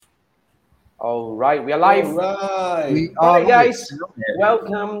All right, we are live. All right. We All are right, guys. live.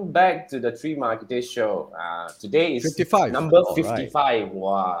 Welcome back to the Three Marketers Show. Today is 55. number All right. 55.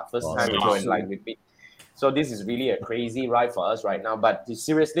 Wow, first time we go and Awesome. repeat. So this is really a crazy ride for us right now. But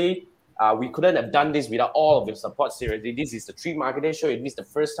seriously, we couldn't have done this without all of your support. Seriously, this is the Three Marketers Show. It is the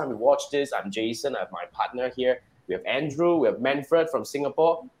first time we watch this. I'm Jason. I have my partner here. We have Andrew. We have Manfred from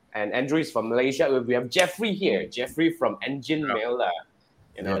Singapore, and Andrew is from Malaysia. We have Jeffrey here. Jeffrey from Engine Mailer.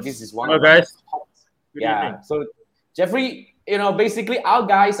 Yes. This is one Hello, of guys. Good evening. So Jeffrey, basically our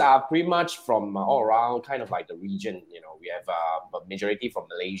guys are pretty much from all around kind of like the region. We have a majority from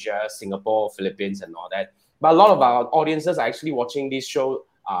Malaysia, Singapore, Philippines, and all that. But a lot of our audiences are actually watching this show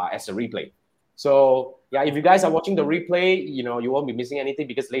as a replay. So yeah, if you guys are watching the replay, you won't be missing anything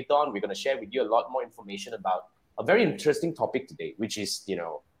because later on we're going to share with you a lot more information about a very interesting topic today, which is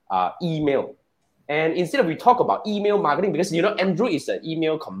email. And instead of we talk about email marketing, because Andrew is an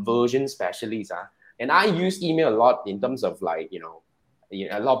email conversion specialist, and I use email a lot in terms of a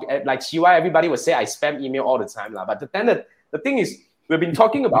lot of, like CY, everybody would say I spam email all the time, but the thing is we've been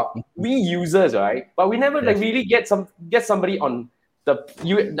talking about we users, right? But we never really get somebody on the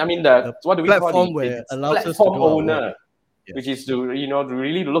what do we platform call it? where It's allows us to platform do our owner, work. Yes. which is to to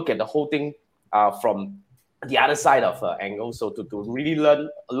really look at the whole thing from the other side of angle, so to really learn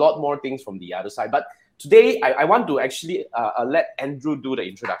a lot more things from the other side. But today I want to actually let Andrew do the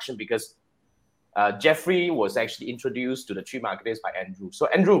introduction because Jeffrey was actually introduced to the Three Marketers by Andrew. So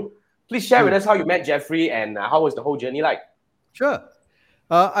Andrew, please share with us how you met Jeffrey and how was the whole journey like? Sure.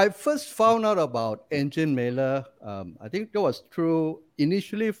 I first found out about Engine Mailer. I think that was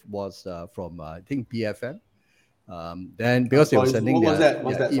initially was from I think BFM. Then because they were sending what was their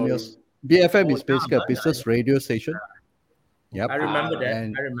that? emails. BFM is basically a business radio station. Yep. I remember that.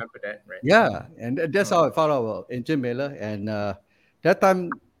 And- I remember that. Right. Yeah, and that's how I found out about Engine Mailer. And that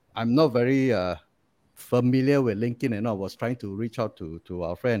time, I'm not very familiar with LinkedIn, and I was trying to reach out to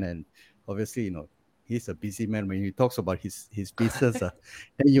our friend. And obviously, he's a busy man. When he talks about his business, then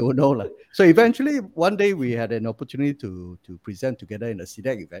you will know. So eventually, one day we had an opportunity to present together in a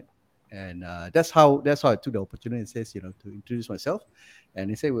CDEC event. And that's how I took the opportunity and says, to introduce myself.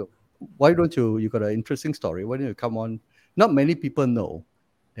 And he said, well, why don't you got an interesting story? Why don't you come on? Not many people know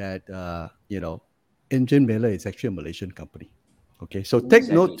that, Engine Mailer is actually a Malaysian company. Okay, so take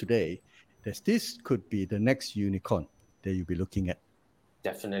note today that this could be the next unicorn that you'll be looking at.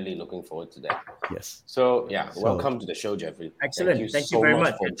 Definitely looking forward to that. Yes. So welcome to the show, Jeffrey. Excellent. Thank you Thank you very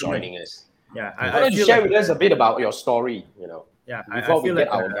much much for joining us. Yeah. Why don't you share with us a bit about your story, Yeah. before we feel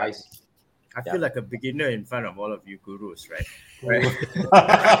get like our guys. I feel like a beginner in front of all of you gurus, right?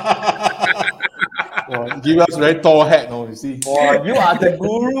 Give us very tall hat, you see. Oh, you are the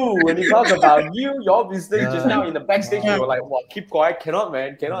guru. When you talk about your business just now in the backstage, you were like, "What? Keep quiet, cannot,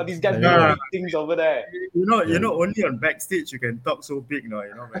 man, cannot." These guys doing big things over there. Only on backstage you can talk so big,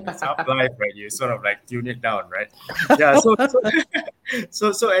 when it's up live, right? You sort of like tune it down, right? Yeah.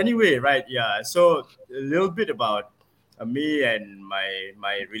 So anyway, right? Yeah. So a little bit about me and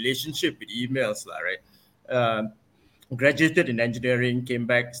my relationship with emails, right? Graduated in engineering, came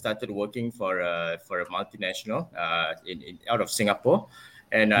back, started working for a multinational in out of Singapore,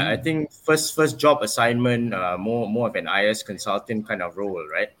 and I think first job assignment, more of an IS consultant kind of role,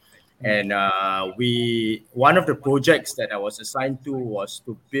 right? And one of the projects that I was assigned to was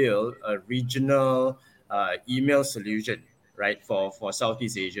to build a regional email solution, right, for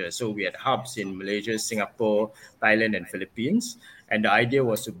Southeast Asia. So we had hubs in Malaysia, Singapore, Thailand, and Philippines. And the idea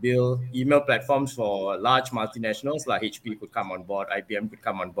was to build email platforms for large multinationals, like HP could come on board, IBM could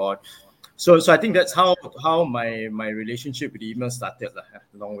come on board. So I think that's how my relationship with email started a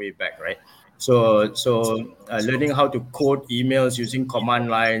long way back, right? So learning how to code emails using command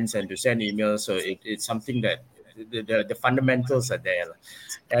lines and to send emails. So it's something that the fundamentals are there.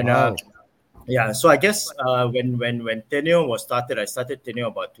 And Wow. yeah, so I guess when Teneo was started, I started Teneo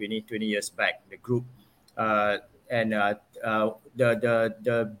about 20 years back, the group.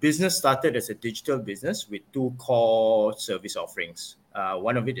 The business started as a digital business with two core service offerings.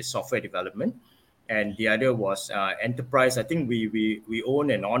 One of it is software development, and the other was enterprise. I think we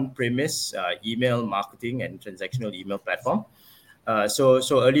own an on-premise email marketing and transactional email platform. So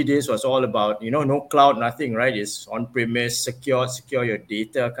early days was all about, no cloud, nothing, right? It's on-premise, secure your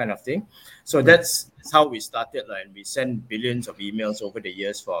data kind of thing. So that's how we started, and we send billions of emails over the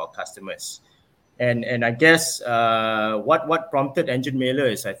years for our customers. And I guess what prompted Engine Mailer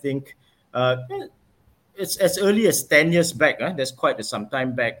is, I think, it's as early as 10 years back. That's quite some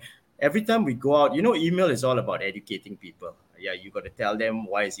time back. Every time we go out, email is all about educating people. Yeah, you got to tell them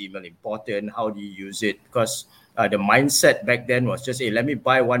why is email important, how do you use it, because The mindset back then was just, hey, let me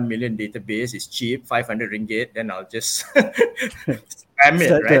buy 1 million database. It's cheap, 500 ringgit. Then I'll just spam it,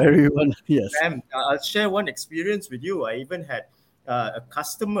 Said to right? everyone, yes. I'll share one experience with you. I even had a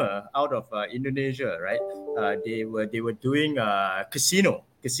customer out of Indonesia, right? They were doing casino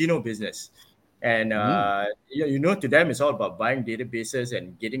business, and to them it's all about buying databases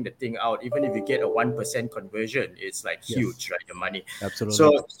and getting the thing out. Even if you get a 1% conversion, it's like huge, right? The money.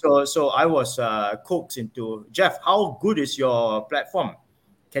 Absolutely. So I was coaxed into, Jeff, how good is your platform?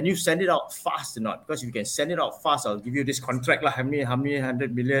 Can you send it out fast or not? Because if you can send it out fast, I'll give you this contract, like how many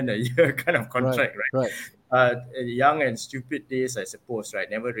 100 million a year kind of contract, right? Young and stupid days, I suppose, right?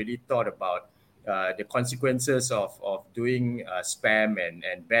 Never really thought about the consequences of doing spam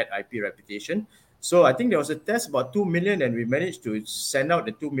and bad IP reputation. So I think there was a test about 2 million, and we managed to send out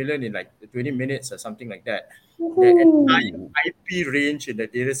the 2 million in like 20 minutes or something like that. The entire IP range in the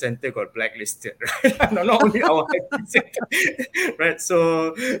data center got blacklisted, right? Not only our IP center, right?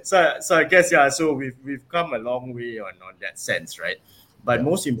 So I guess, so we've come a long way on that sense, right? But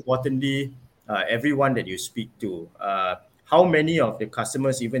most importantly, everyone that you speak to, how many of the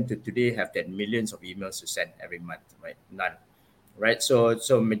customers even to today have that millions of emails to send every month, right? None. Right, so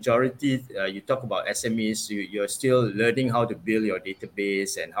majority, you talk about SMEs, you're still learning how to build your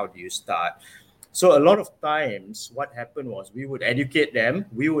database and how do you start. So a lot of times what happened was we would educate them.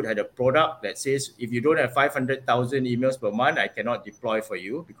 We would have a product that says, if you don't have 500,000 emails per month, I cannot deploy for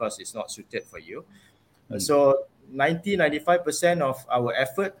you because it's not suited for you. So 95% of our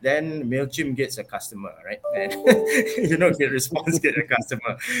effort, then MailChimp gets a customer, right? And get response, get a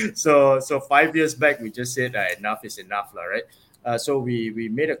customer. So 5 years back, we just said enough is enough, right? So we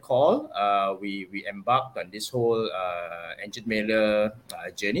made a call. We embarked on this whole Engine Mailer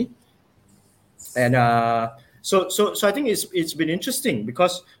journey, and so I think it's been interesting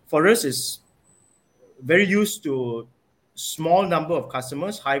because for us it's very used to small number of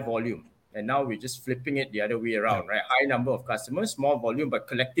customers, high volume. And now we're just flipping it the other way around, right? High number of customers, small volume, but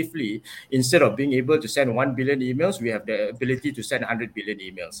collectively, instead of being able to send 1 billion emails, we have the ability to send 100 billion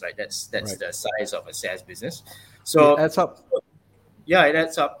emails, right? That's the size of a SaaS business. So it adds up. Yeah, it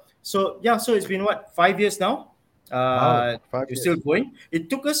adds up. So it's been 5 years now? Wow, 5 You're years. still going. It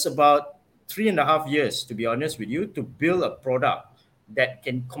took us about 3.5 years, to be honest with you, to build a product that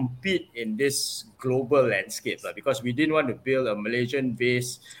can compete in this global landscape, because we didn't want to build a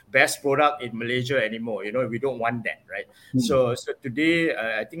Malaysian-based best product in Malaysia anymore. We don't want that, right? So today,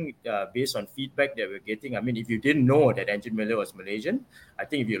 I think based on feedback that we're getting, I mean, if you didn't know that Engine Mailer was Malaysian, I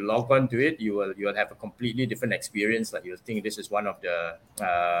think if you log on to it, you will have a completely different experience. Like you'll think this is one of the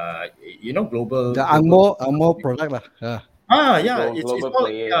global. The Angmo product, Global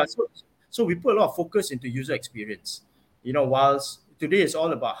player. So we put a lot of focus into user experience. Whilst today is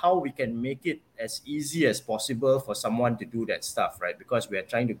all about how we can make it as easy as possible for someone to do that stuff, right? Because we are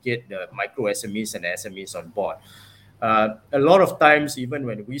trying to get the micro SMEs and SMEs on board. A lot of times, even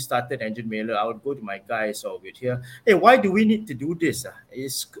when we started Engine Mailer, I would go to my guys or we'd hear, hey, why do we need to do this?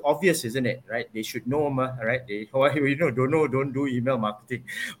 It's obvious, isn't it? Right? They should know, right? Don't do email marketing.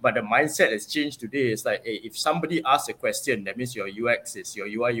 But the mindset has changed today. It's like, hey, if somebody asks a question, that means your UI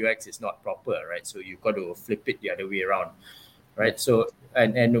UX is not proper, right? So you've got to flip it the other way around, right? So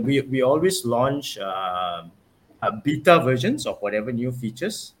and we always launch beta versions of whatever new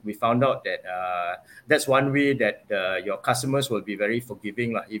features. We found out that that's one way that your customers will be very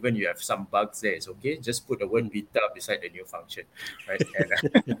forgiving. Even you have some bugs there, it's okay. Just put the word beta beside the new function, right?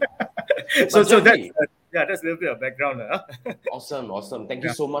 And, so that's a little bit of background. Awesome. Thank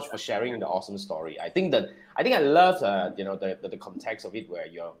you so much for sharing the awesome story. I think I love the context of it, where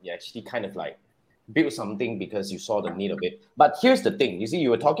you actually kind of like build something because you saw the need of it. But here's the thing, you see, you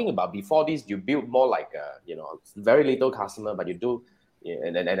were talking about before this, you build more like very little customer, but you do,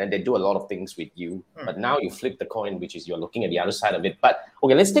 and they do a lot of things with you. But now you flip the coin, which is you're looking at the other side of it. But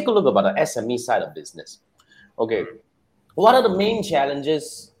okay, let's take a look about the SME side of business. Okay, what are the main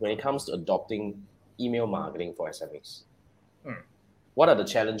challenges when it comes to adopting email marketing for SMEs? What are the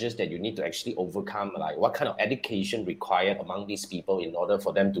challenges that you need to actually overcome? Like what kind of education required among these people in order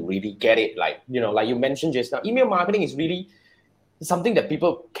for them to really get it? Like you mentioned just now, email marketing is really something that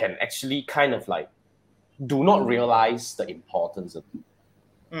people can actually kind of like do not realize the importance of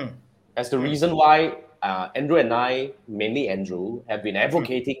it. That's the reason why Andrew and I, mainly Andrew, have been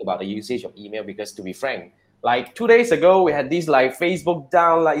advocating about the usage of email, because to be frank, like 2 days ago, we had these like Facebook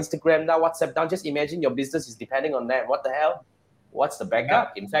down, like Instagram down, WhatsApp down. Just imagine your business is depending on that. What the hell? What's the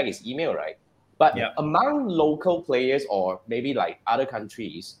backup? In fact, it's email, right? But among local players or maybe like other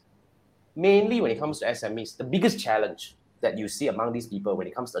countries, mainly when it comes to SMEs, the biggest challenge that you see among these people when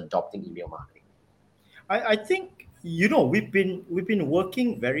it comes to adopting email marketing? I think we've been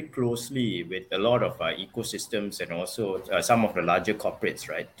working very closely with a lot of ecosystems and also some of the larger corporates,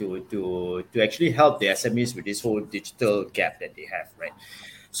 right, to actually help the SMEs with this whole digital gap that they have, right.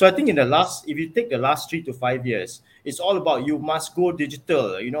 So I think if you take the last 3 to 5 years, it's all about you must go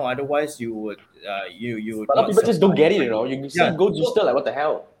digital, otherwise you would you would A lot of not people just don't survive, get it, right? you know. You say Yeah. go digital, like what the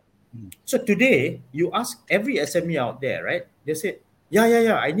hell? So today, you ask every SME out there, right? They say,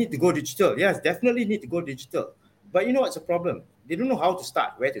 yeah, I need to go digital. Yes, definitely need to go digital. But you know what's the problem? They don't know how to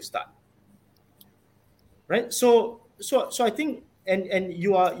start, where to start, right? So I think, and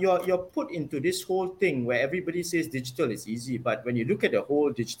you're put into this whole thing where everybody says digital is easy, but when you look at the whole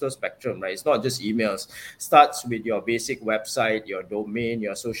digital spectrum, right, it's not just emails. Starts with your basic website, your domain,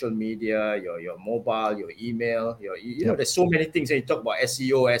 your social media, your mobile, your email, there's so many things. And you talk about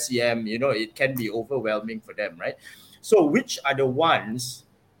SEO, SEM, it can be overwhelming for them, right? So which are the ones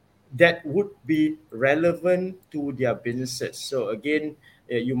that would be relevant to their businesses? So again,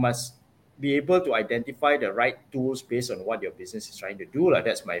 you must be able to identify the right tools based on what your business is trying to do.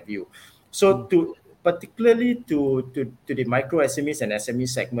 That's my view. So particularly to the micro SMEs and SME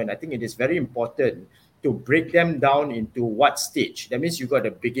segment, I think it is very important to break them down into what stage. That means you got the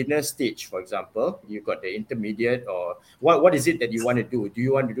beginner stage, for example, you got the intermediate, or what is it that you want to do? Do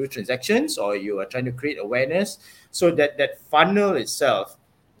you want to do transactions, or you are trying to create awareness? So that funnel itself,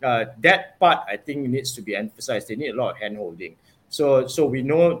 that part I think needs to be emphasized. They need a lot of hand holding. So we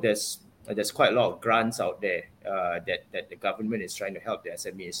know there's quite a lot of grants out there that the government is trying to help the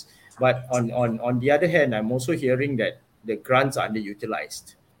SMEs. But on the other hand, I'm also hearing that the grants are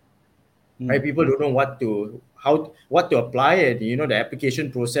underutilized. Right? People don't know what to apply, and the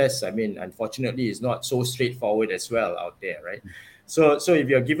application process, I mean, unfortunately, is not so straightforward as well out there, right? So if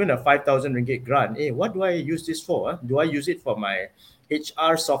you're given a 5,000 ringgit grant, hey, what do I use this for? Do I use it for my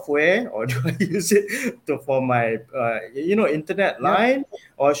HR software, or do I use it for my internet line,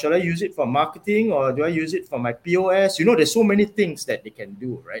 or shall I use it for marketing, or do I use it for my POS? There's so many things that they can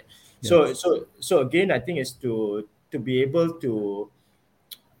do, right? So again, I think it's to be able to,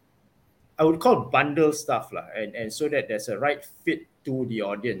 I would call bundle stuff and so that there's a right fit to the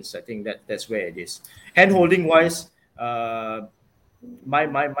audience. I think that's where it is. Hand holding wise,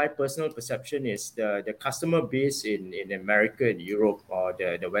 my personal perception is the customer base in America and Europe, or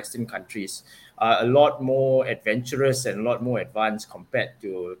the Western countries, are a lot more adventurous and a lot more advanced compared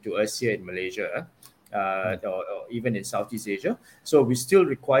to us here in Malaysia, or even in Southeast Asia. So we still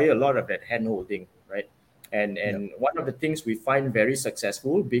require a lot of that hand holding, right? And one of the things we find very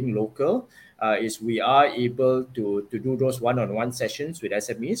successful being local is we are able to do those one-on-one sessions with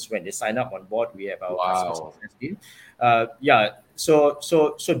SMEs when they sign up on board. We have our customer success team.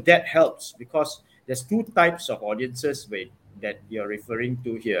 So that helps, because there's two types of audiences that you're referring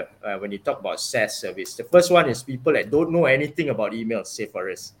to here when you talk about SaaS service. The first one is people that don't know anything about emails, say for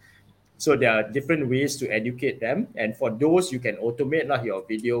us. So there are different ways to educate them, and for those you can automate your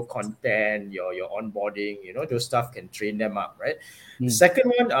video content, your onboarding, those stuff can train them up, right? The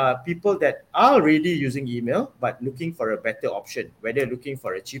second one are people that are already using email but looking for a better option, whether looking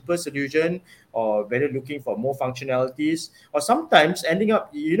for a cheaper solution or whether looking for more functionalities, or sometimes ending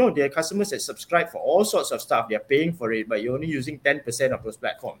up, their customers that subscribe for all sorts of stuff, they're paying for it, but you're only using 10% of those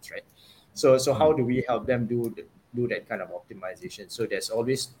platforms, right? So how do we help them do that kind of optimization? So there's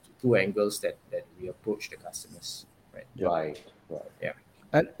always two angles that we approach the customers, right? Right. Yeah.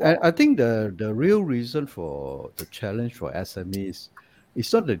 And I think the real reason for the challenge for SMEs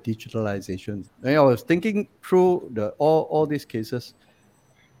is not the digitalization. I was thinking through all these cases.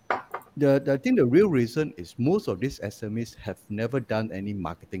 I think the real reason is most of these SMEs have never done any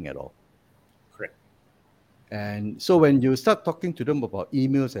marketing at all. Correct. And so when you start talking to them about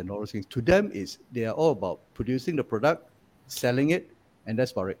emails and all those things, to them they are all about producing the product, selling it, and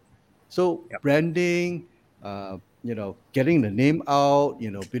that's about it. So branding, getting the name out,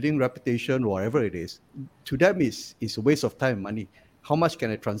 building reputation, whatever it is, to them is a waste of time and money. How much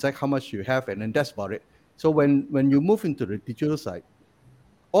can I transact? How much you have? And then that's about it. So when you move into the digital side,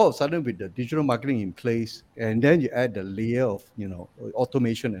 all of a sudden with the digital marketing in place, and then you add the layer of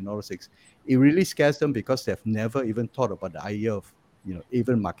automation and all those things, it really scares them because they've never even thought about the idea of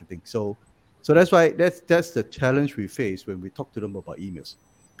even marketing. So that's why that's the challenge we face when we talk to them about emails.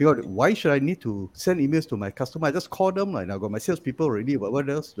 Because why should I need to send emails to my customer? I just call them. Like, I got my salespeople already, but what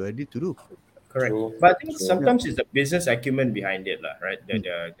else do I need to do? Correct. But I think sometimes it's the business acumen behind it, right?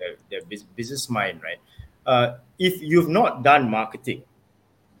 The business mind, right? If you've not done marketing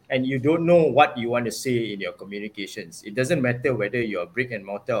and you don't know what you want to say in your communications, it doesn't matter whether you're brick and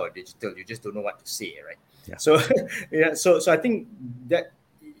mortar or digital, you just don't know what to say, right? Yeah. So so I think that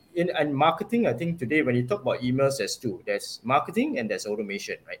in marketing, I think today when you talk about emails, there's two. There's marketing and there's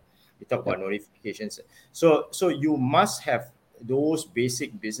automation, right? You talk about notifications. So you must have those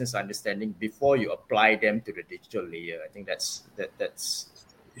basic business understanding before you apply them to the digital layer. I think that's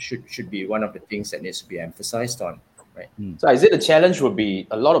should be one of the things that needs to be emphasized on, right? So is it the challenge would be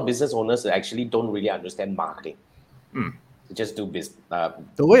a lot of business owners that actually don't really understand marketing? They just do business.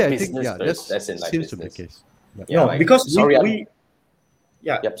 The way I business think, that's in like seems to be the business. case. Yeah. No, like, because sorry, we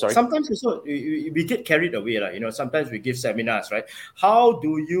sorry. sometimes also we get carried away, like, sometimes we give seminars, right? How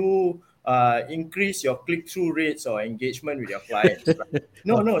do you increase your click-through rates or engagement with your clients? Right?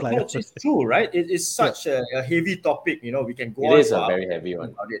 No, it's true, right? It is such a heavy topic, we can go on. It is a very heavy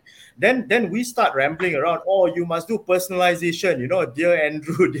one. About it. Then we start rambling around, you must do personalization, dear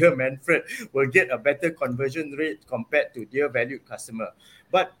Andrew, dear Manfred will get a better conversion rate compared to dear valued customer.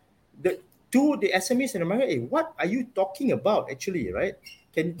 But to the SMEs in America, what are you talking about actually, right?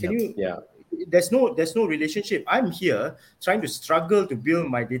 Can you? Yeah. There's no relationship. I'm here trying to struggle to build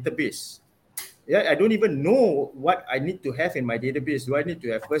my database. Yeah, I don't even know what I need to have in my database. Do I need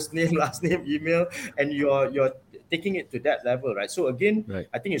to have first name, last name, email? And you're taking it to that level, right? So again,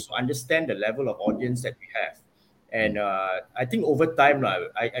 I think it's to understand the level of audience that we have. And I think over time,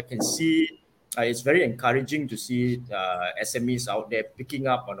 I can see it's very encouraging to see SMEs out there picking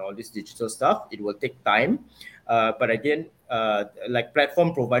up on all this digital stuff. It will take time. But again, like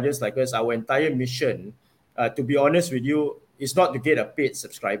platform providers like us, our entire mission, to be honest with you, is not to get a paid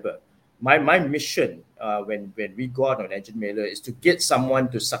subscriber. My mission when we go out on Engine Mailer is to get someone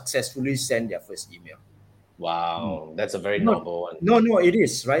to successfully send their first email. Wow, that's a very noble one. No, it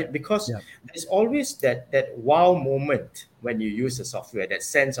is, right? Because there's always that wow moment when you use the software, that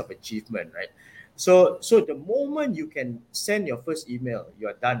sense of achievement, right? So the moment you can send your first email, you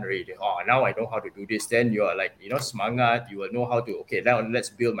are done already. Now I know how to do this. Then you are like, semangat, you will know how to, now let's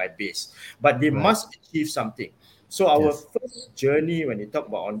build my base. But they must achieve something. So our first journey when you talk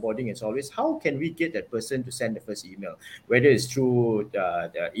about onboarding is always, how can we get that person to send the first email? Whether it's through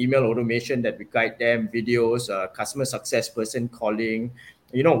the email automation that we guide them, videos, customer success person calling,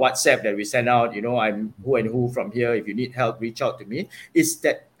 WhatsApp that we send out, I'm who and who from here. If you need help, reach out to me. It's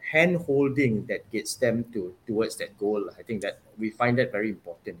that hand-holding that gets them towards that goal. I think that we find that very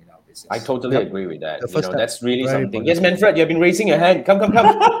important in our business. I totally agree with that. That's really very something. important. Yes, Manfred, you've been raising your hand. Come.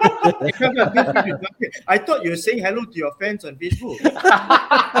 I thought you were saying hello to your fans on Facebook.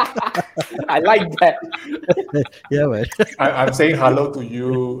 I like that. Yeah, man. I'm saying hello to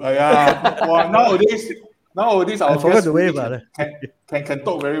you. Well, nowadays our guests can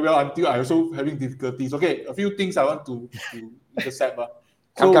talk very well until I also having difficulties. Okay, a few things I want to intercept.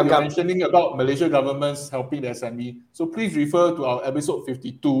 So you're mentioning about Malaysia governments helping the SME. So please refer to our episode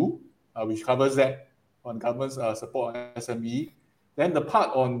 52, which covers that on government's support on SME. Then the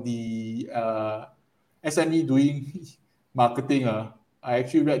part on the SME doing marketing, I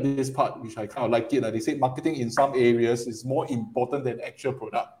actually read this part, which I kind of like it. They say marketing in some areas is more important than actual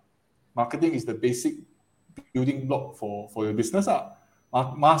product. Marketing is the basic building block for your business.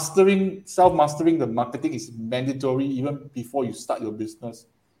 Self-mastering the marketing is mandatory even before you start your business,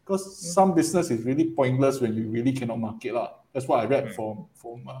 because some business is really pointless when you really cannot market. That's what I read from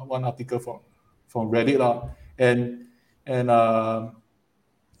one article from Reddit. And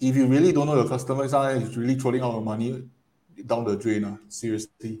if you really don't know your customers, it's really throwing out your money down the drain,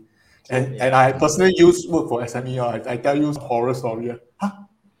 seriously. And I personally work for SME. I tell you horror story.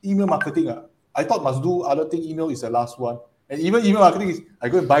 Email marketing. I thought must do other thing. Email is the last one. And even email marketing is, I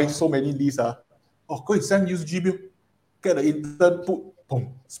go and buy so many leads. Go and use Gmail. Get the intern, put,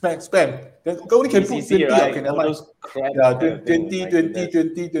 boom, spam. Then only can put 20. Right? Okay, never mind.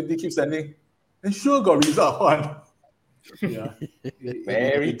 20, keep sending. And sure got result one. Yeah.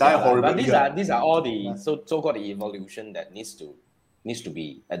 Very but these are all the so-called the evolution that needs to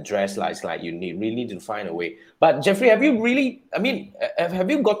be addressed. It's like you really need to find a way. But Jeffrey, have you really? I mean, have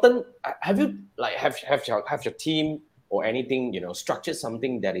you your team or anything, structured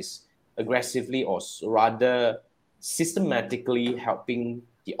something that is aggressively or rather systematically helping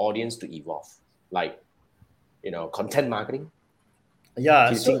the audience to evolve, like, content marketing? Yeah,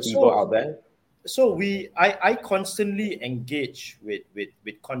 teaching people out there. So I constantly engage with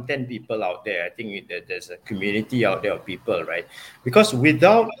content people out there. I think that there's a community out there of people, right? Because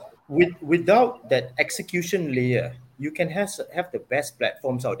without that execution layer, you can have the best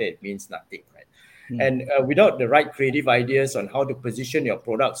platforms out there. It means nothing, right? and without the right creative ideas on how to position your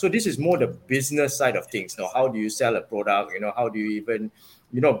product. So this is more the business side of things. Now, how do you sell a product? How do you even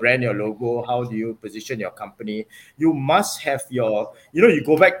brand your logo? How do you position your company? You must have your, you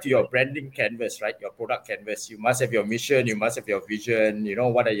go back to your branding canvas, right? Your product canvas. You must have your mission. You must have your vision.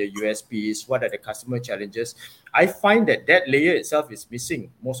 What are your USPs? What are the customer challenges? I find that layer itself is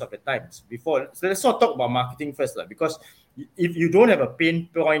missing most of the times. So let's not talk about marketing first, because if you don't have a pain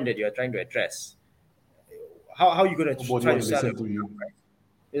point that you're trying to address, how are you going to try to sell it?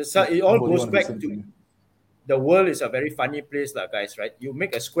 It all goes back to the world is a very funny place, guys, right? You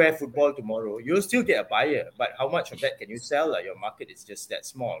make a square football tomorrow, you'll still get a buyer, but how much of that can you sell? Your market is just that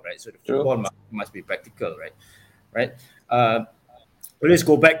small, right? So the football market must be practical, right? Let's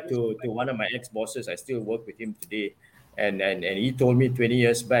go back to one of my ex-bosses. I still work with him today, and he told me 20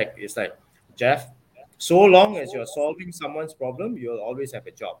 years back, it's like, Jeff, so long as you're solving someone's problem, you'll always have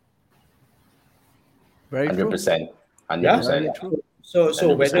a job. Very 100%. 100%. Yeah? So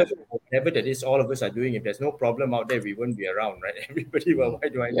 100%. Whatever that is, all of us are doing. If there's no problem out there, we won't be around, right? Everybody, well, why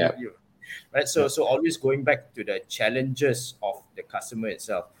do I need you? Right? So always going back to the challenges of the customer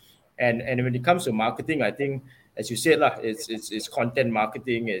itself. And when it comes to marketing, I think, as you said, it's content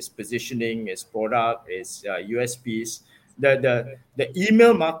marketing, it's positioning, it's product, it's USPs. The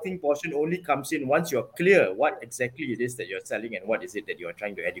email marketing portion only comes in once you're clear what exactly it is that you're selling and what is it that you're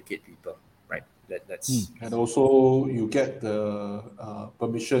trying to educate people, right? That's and also you get the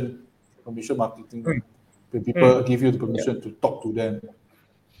permission marketing when people give you the permission to talk to them.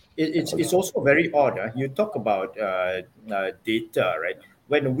 It's also very odd. You talk about data, right?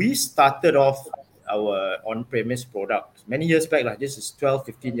 When we started off our on-premise product many years back, this is 12,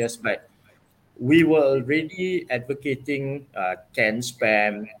 15 years back, we were already advocating canned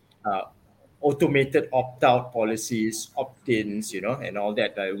spam, automated opt-out policies, opt-ins, and all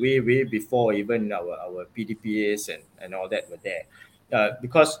that way before even our PDPAs and all that were there.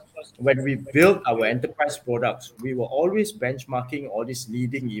 Because when we built our enterprise products, we were always benchmarking all these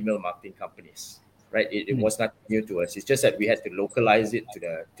leading email marketing companies, right? It was not new to us. It's just that we had to localize it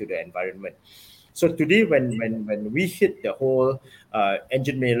to the environment. So today, when we hit the whole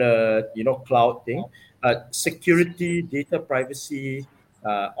engine mailer, cloud thing, security, data privacy,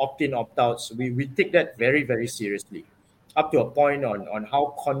 opt-in, opt-outs, we take that very, very seriously, up to a point on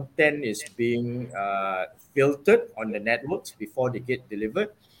how content is being filtered on the networks before they get delivered.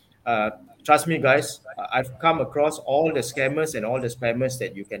 Trust me, guys, I've come across all the scammers and all the spammers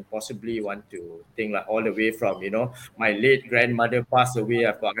that you can possibly want to think, all the way from, my late grandmother passed away,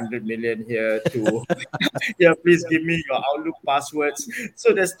 I've got 100 million here, to, please give me your Outlook passwords.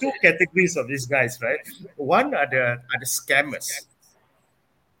 So there's two categories of these guys, right? One are the scammers.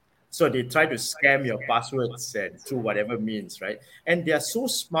 So they try to scam your passwords and through whatever means, right? And they are so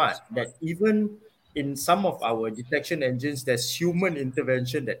smart that even in some of our detection engines, there's human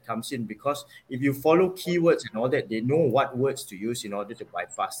intervention that comes in, because if you follow keywords and all that, they know what words to use in order to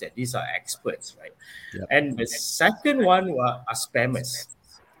bypass that. These are experts, right? Yep. And the second one are spammers.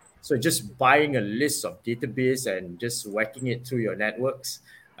 So just buying a list of database and just whacking it through your networks.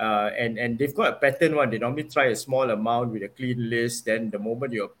 And they've got a pattern one. They normally try a small amount with a clean list. Then the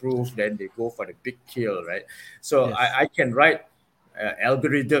moment you approve, then they go for the big kill, right? So yes. I can write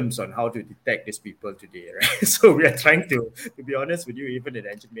algorithms on how to detect these people today, right? So we are trying to be honest with you, even in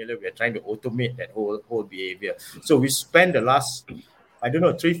Engine Mailer, we are trying to automate that whole behavior. So we spent the last,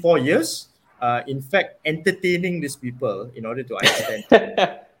 3-4 years, in fact, entertaining these people in order to understand.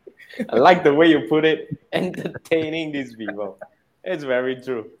 I like the way you put it, entertaining these people. It's very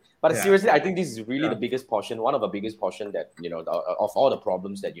true. But seriously, I think this is really the biggest portion, one of the biggest portion that, of all the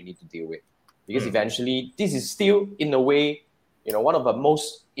problems that you need to deal with. Because eventually, this is still, in a way, one of the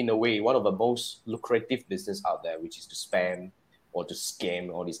most lucrative business out there, which is to spam or to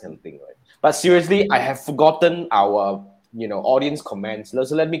scam, all these kind of things, right? But seriously, I have forgotten our, audience comments.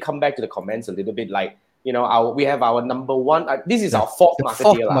 So let me come back to the comments a little bit. We have our number one. This is our fourth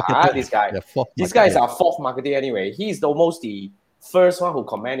marketer. This guy. This guy is our fourth marketer anyway. He is almost the first one who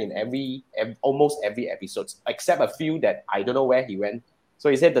comment in almost every episode, except a few that I don't know where he went. So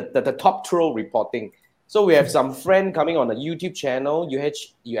he said the top troll reporting. So we have some friend coming on the YouTube channel,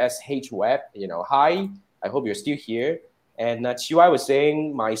 USH Web. Hi, I hope you're still here. And Chiwai was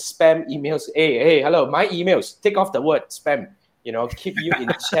saying my spam emails. Hey, hello, my emails. Take off the word spam. Keep you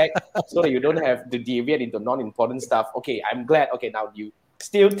in check so that you don't have to deviate into non-important stuff. Okay, I'm glad. Okay, now you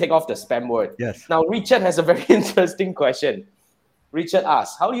still take off the spam word. Yes. Now Richard has a very interesting question. Richard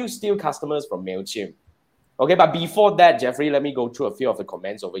asks, how do you steal customers from MailChimp? Okay, but before that, Jeffrey, let me go through a few of the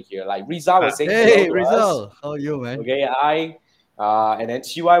comments over here. Like Rizal was saying, hey, Rizal, how are you, man? Okay, And then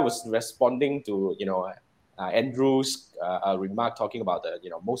TY was responding to, Andrew's remark talking about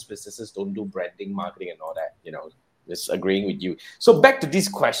most businesses don't do branding, marketing, and all that. Just agreeing with you. So back to this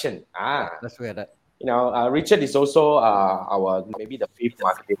question. That's weird. Richard is also our maybe the fifth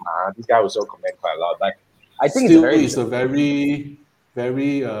marketing. This guy also comment quite a lot, but I think it's a very,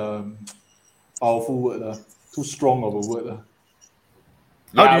 very powerful word. Too strong of a word.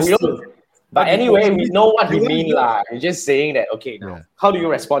 But anyway, we know what you mean, lah. You're just saying that. Okay, now how do you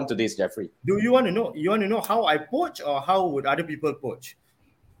respond to this, Jeffrey? Do you want to know? You want to know how I poach or how would other people poach?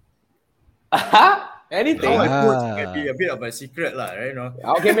 Anything. How I poach can be a bit of a secret, lah. Right?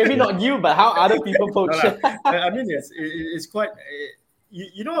 Okay, maybe not you, but how other people poach. I mean, it's quite.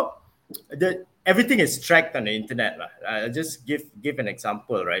 Everything is tracked on the internet, lah. I'll just give an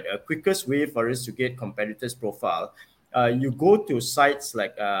example, right? A quickest way for us to get competitors' profile. You go to sites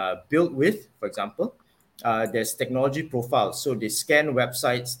like BuildWith, for example. There's technology profiles. So they scan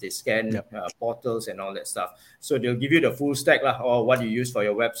websites, they scan portals and all that stuff. So they'll give you the full stack, or what you use for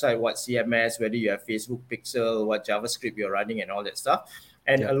your website, what CMS, whether you have Facebook Pixel, what JavaScript you're running and all that stuff.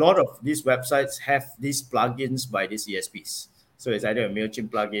 And a lot of these websites have these plugins by these ESPs. So it's either a MailChimp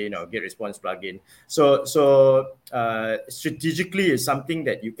plugin or GetResponse plugin. So strategically is something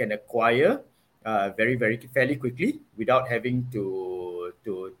that you can acquire fairly quickly without having to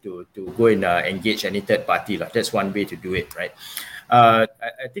go and engage any third party. That's one way to do it, right? I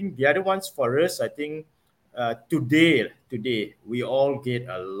think the other ones for us, I think today we all get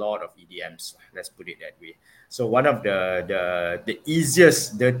a lot of EDMs. Let's put it that way. So one of the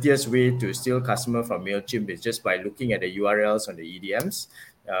easiest, dirtiest way to steal customer from MailChimp is just by looking at the URLs on the EDMs.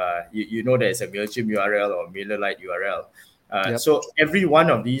 You know there's a MailChimp URL or MailerLite URL. So every one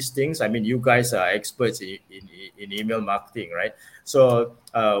of these things, I mean, you guys are experts in email marketing, right? So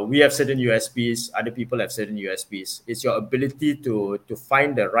we have certain USPs, other people have certain USPs. It's your ability to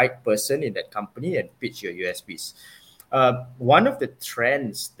find the right person in that company and pitch your USPs. One of the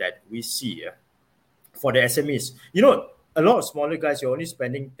trends that we see for the SMEs, a lot of smaller guys, you're only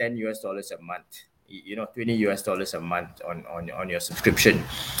spending $10 a month, $20 a month on your subscription.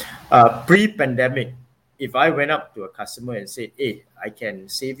 Pre-pandemic, if I went up to a customer and said, hey, I can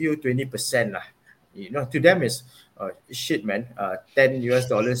save you 20%, to them is, shit, man, $10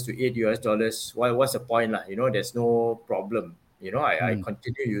 to $8, what's the point? There's no problem. I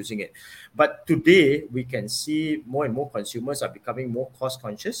continue using it. But today, we can see more and more consumers are becoming more cost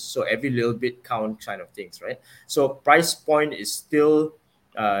conscious. So every little bit count kind of things, right? So price point is still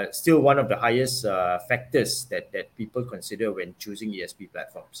one of the highest factors that people consider when choosing ESP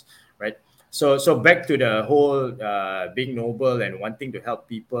platforms, right? So back to the whole being noble and wanting to help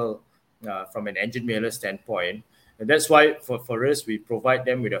people from an engine mailer standpoint. And that's why for us, we provide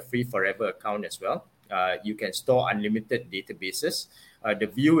them with a free forever account as well. You can store unlimited databases. The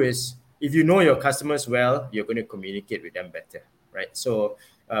view is, if you know your customers well, you're going to communicate with them better, right? So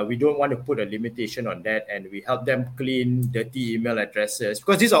we don't want to put a limitation on that, and we help them clean dirty email addresses,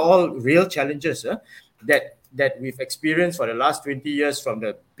 because these are all real challenges that we've experienced for the last 20 years, from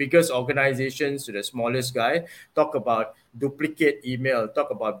the biggest organizations to the smallest guy. Talk about duplicate email, talk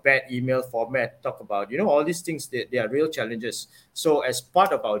about bad email format, talk about, all these things, they are real challenges. So as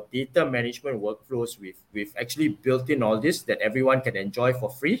part of our data management workflows, we've actually built in all this that everyone can enjoy for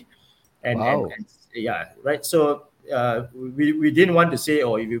free. And right. So we didn't want to say,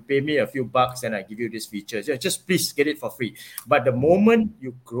 if you pay me a few bucks, then I give you these features. Just please get it for free. But the moment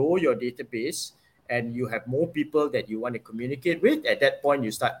you grow your database, and you have more people that you want to communicate with, at that point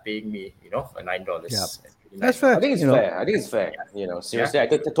you start paying me, for $9. Yeah. That's fair. I think it's fair. Seriously, I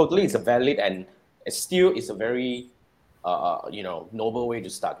think totally it's a valid, and it's a very, noble way to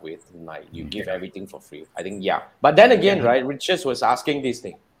start with. Like, you give everything for free. I think, But then again, right, Richard was asking this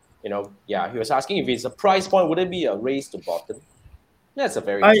thing. He was asking if it's a price point, would it be a race to bottom? That's a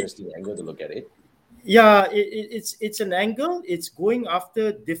very interesting angle to look at it. Yeah, it's an angle. It's going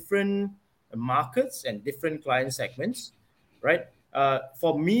after different markets and different client segments, right?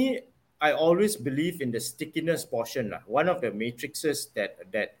 For me, I always believe in the stickiness portion. One of the matrices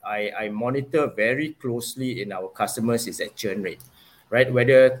that I monitor very closely in our customers is that churn rate, right?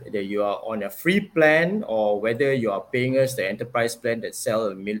 Whether you are on a free plan or whether you are paying us the enterprise plan that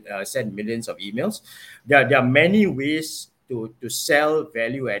send millions of emails, there are many ways to sell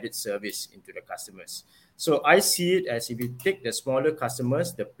value-added service into the customers. So I see it as if you take the smaller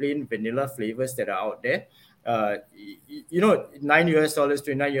customers, the plain vanilla flavors that are out there, $9,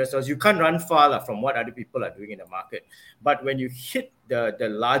 $29, you can't run far from what other people are doing in the market. But when you hit the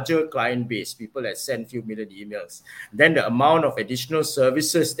larger client base, people that send few million emails, then the amount of additional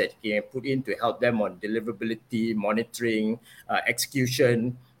services that you can put in to help them on deliverability, monitoring,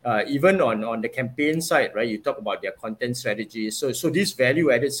 execution, even on the campaign side, right? You talk about their content strategy. So these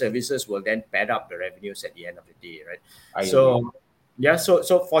value-added services will then pad up the revenues at the end of the day, right? So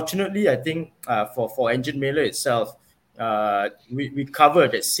fortunately, I think for Engine Mailer itself, we cover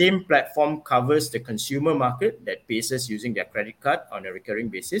the same platform covers the consumer market that pays us using their credit card on a recurring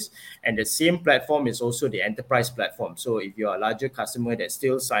basis, and the same platform is also the enterprise platform. So if you're a larger customer that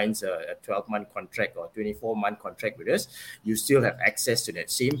still signs a 12-month contract or 24-month contract with us, you still have access to that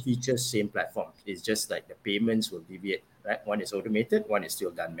same features, same platform. It's just like the payments will deviate, right? One is automated, one is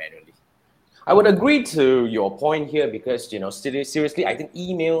still done manually. I would agree to your point here because, seriously, I think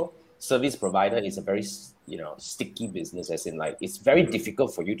email service provider is a very, sticky business, as in like, it's very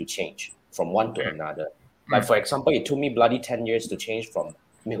difficult for you to change from one to another. Like, for example, it took me bloody 10 years to change from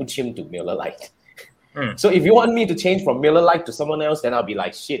MailChimp to MailerLite. So if you want me to change from MailerLite to someone else, then I'll be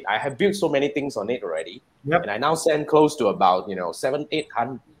like, shit, I have built so many things on it already. Yep. And I now send close to about,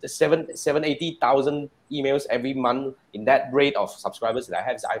 80,000 emails every month in that rate of subscribers that I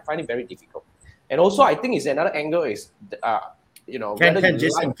have. So I find it very difficult. And also, I think it's another angle is,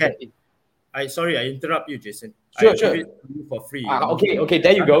 Jason, sorry, I interrupt you, Jason. Sure. Give it to you for free. Okay,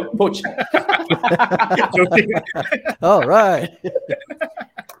 there you go. Poach. All right.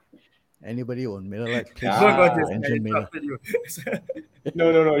 Anybody on MailerLite, please. Engine Mailer.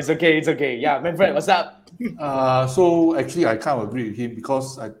 No, it's okay. Yeah, Manfred, what's up? So actually, I can't agree with him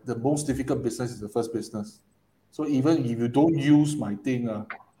because the most difficult business is the first business. So even if you don't use my thing,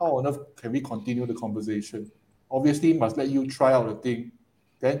 how on earth can we continue the conversation? Obviously, must let you try out the thing.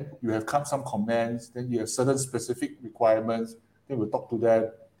 Then you have some comments. Then you have certain specific requirements. Then we'll talk to them.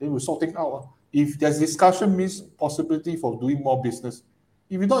 Then we'll sort things out. If there's discussion, means possibility for doing more business.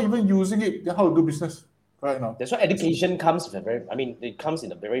 If you're not even using it, then how to do business right now? That's why education comes it comes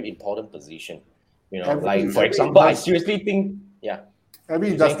in a very important position. For example, I seriously think, every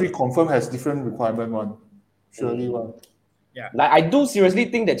industry confirm has different requirement one. Surely one. Yeah. Like I do seriously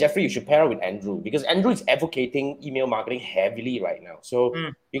think that Jeffrey, you should pair up with Andrew because Andrew is advocating email marketing heavily right now. So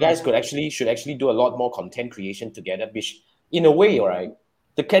you guys should actually do a lot more content creation together, which in a way, right,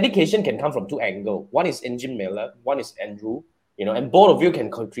 the dedication can come from two angles. One is Engine Mailer, one is Andrew. And both of you can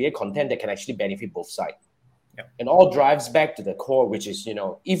create content that can actually benefit both sides. Yeah. And all drives back to the core, which is,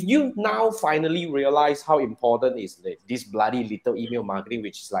 if you now finally realize how important is this bloody little email marketing,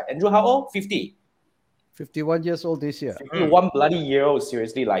 which is like, Andrew, how old? 50? 51 years old this year. 51 bloody year old,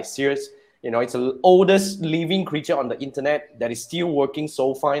 seriously, it's the oldest living creature on the internet that is still working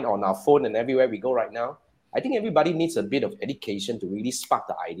so fine on our phone and everywhere we go right now. I think everybody needs a bit of education to really spark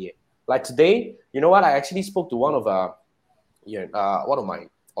the idea. Like today, you know what? I actually spoke to one of my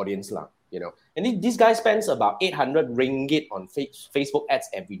audience, and this guy spends about 800 ringgit on Facebook ads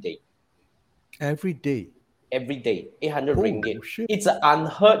every day. Every day, 800 ringgit. Shit. It's an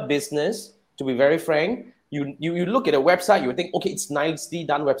unheard business, to be very frank. You look at a website, you think, okay, it's nicely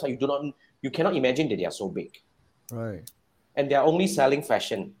done website. You cannot imagine that they are so big. Right. And they're only selling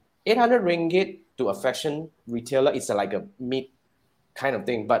fashion. 800 ringgit to a fashion retailer, it's like a mid kind of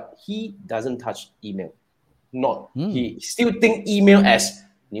thing, but he doesn't touch email. He still think email as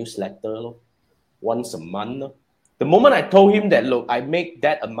newsletter once a month. The moment I told him that, look, I make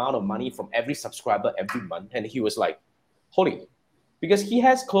that amount of money from every subscriber every month, and he was like, holy, because he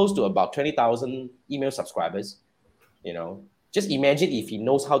has close to about 20,000 email subscribers. Just imagine if he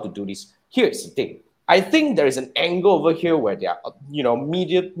knows how to do this. Here's the thing. I think there is an angle over here where they are,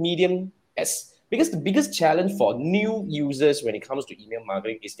 medium S. Because the biggest challenge for new users when it comes to email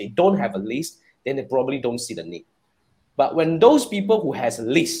marketing is they don't have a list, then they probably don't see the need. But when those people who has a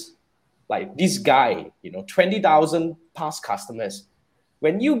list, like this guy, 20,000 past customers,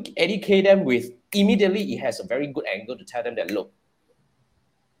 when you educate them with, immediately it has a very good angle to tell them that, look,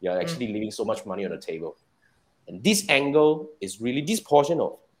 you're actually leaving so much money on the table. And this angle is really,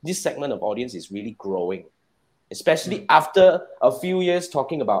 this segment of audience is really growing, especially after a few years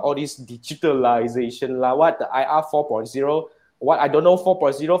talking about all this digitalization, the IR 4.0, what I don't know,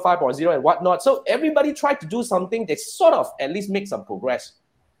 4.0, 5.0, and whatnot. So everybody tried to do something that sort of at least make some progress,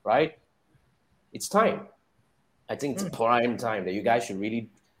 right? It's time. I think it's prime time that you guys should really,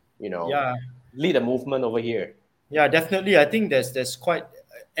 lead a movement over here. Yeah, definitely. I think there's quite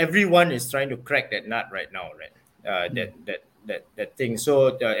everyone is trying to crack that nut right now, right? that thing.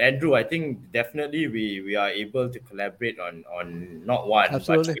 So Andrew, I think definitely we are able to collaborate on not one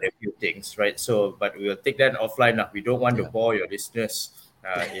Absolutely. but a few things, right? So but we'll take that offline now. We don't want to bore your listeners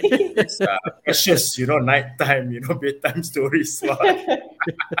in this precious, nighttime, bedtime stories.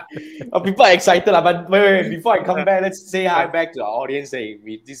 People are excited, but wait, before I come back, let's say hi back to our audience.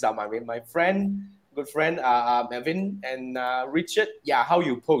 These are my good friend, Evan and Richard. Yeah, how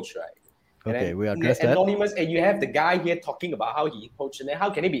you poach, right? Okay, we address that. Anonymous, and you have the guy here talking about how he poached, and then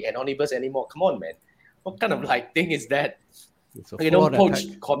how can it be anonymous anymore? Come on, man. What kind of thing is that? You don't poach,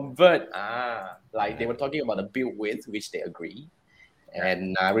 attack. Convert. They were talking about the build with, which they agree.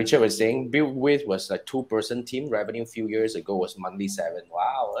 And Richard was saying build with was a 2-person team. Revenue a few years ago was monthly 7.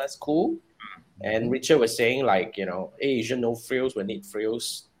 Wow, that's cool. And Richard was saying Asia no frills, we need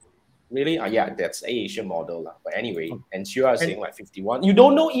frills. Really? Yeah, that's Asia model. But anyway, and Shua is saying 51. You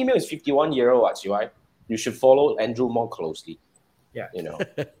don't know email is 51-year-old, Shua. You should follow Andrew more closely. Yeah.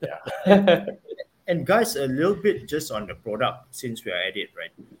 Yeah. And guys, a little bit just on the product, since we are at it,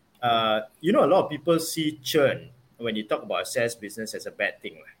 right? A lot of people see churn when you talk about a SaaS business as a bad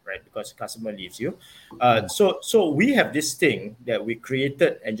thing, right? Because the customer leaves you. So we have this thing that we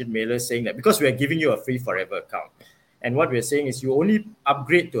created, Engine Mailer, saying that because we are giving you a free forever account. And what we're saying is you only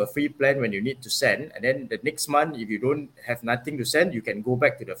upgrade to a free plan when you need to send. And then the next month, if you don't have nothing to send, you can go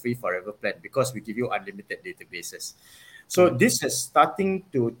back to the free forever plan because we give you unlimited databases. So this is starting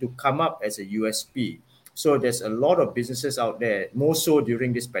to come up as a USP. So there's a lot of businesses out there, more so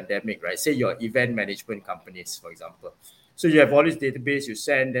during this pandemic, right? Say your event management companies, for example. So you have all this database, you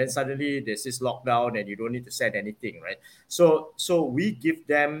send, then suddenly there's this lockdown and you don't need to send anything, right? So we give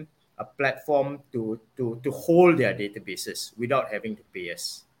them a platform to hold their databases without having to pay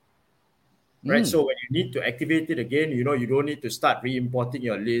us. Right. So when you need to activate it again, you don't need to start re-importing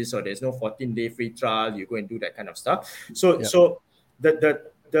your list, or there's no 14-day free trial. You go and do that kind of stuff. So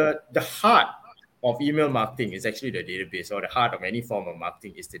the heart of email marketing is actually the database, or the heart of any form of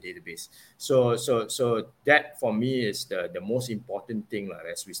marketing is the database. So that for me is the most important thing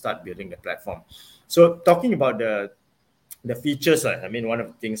as we start building the platform. So talking about the features, one of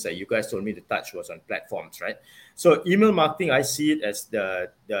the things that you guys told me to touch was on platforms, right? So email marketing, I see it as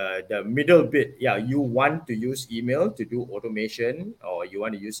the middle bit. Yeah, you want to use email to do automation, or you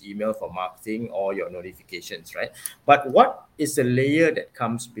want to use email for marketing or your notifications, right? But what is the layer that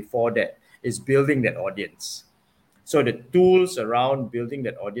comes before that is building that audience. So the tools around building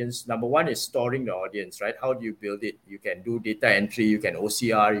that audience, number one is storing the audience, right? How do you build it? You can do data entry, you can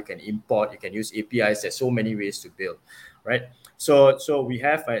OCR, you can import, you can use APIs. There's so many ways to build. Right. So we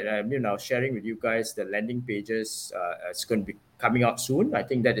have, now sharing with you guys the landing pages. It's going to be coming out soon. I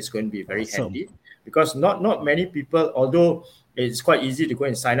think that is going to be very handy because not many people, although it's quite easy to go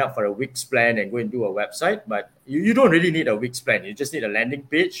and sign up for a Wix plan and go and do a website, but you don't really need a Wix plan. You just need a landing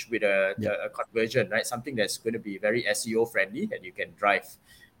page with a conversion, right? Something that's going to be very SEO friendly and you can drive.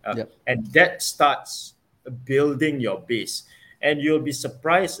 And that starts building your base. And you'll be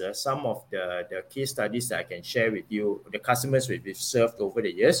surprised some of the case studies that I can share with you, the customers we've served over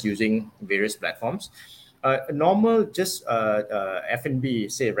the years using various platforms. A normal just F&B,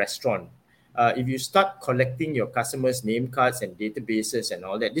 say restaurant, if you start collecting your customers' name cards and databases and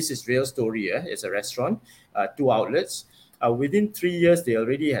all that, this is real story. It's a restaurant, 2 outlets. Within 3 years, they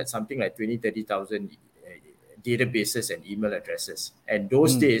already had something like 30,000 databases and email addresses. And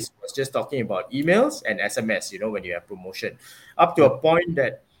those days was just talking about emails and SMS, when you have promotion. Up to a point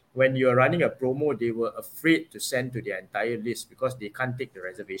that when you're running a promo, they were afraid to send to their entire list because they can't take the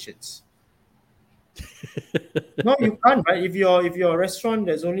reservations. No, you can't, right? If your restaurant,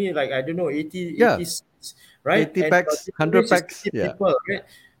 there's only 80 seats, right? 80 packs, 100 packs. People, right?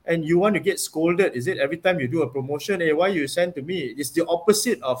 And you want to get scolded, is it? Every time you do a promotion, why you send to me? It's the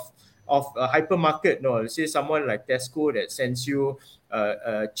opposite of a hypermarket. No, let's say someone like Tesco that sends you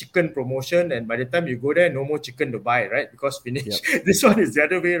a chicken promotion, and by the time you go there, no more chicken to buy, right? Because finished. This one is the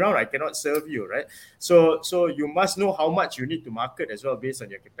other way around. I cannot serve you, right? So you must know how much you need to market as well based on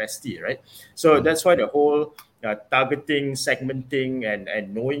your capacity, right? So that's why the whole targeting, segmenting,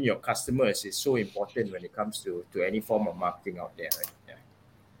 and knowing your customers is so important when it comes to any form of marketing out there, right?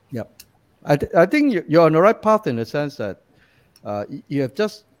 Yep. I think you're on the right path in the sense that you have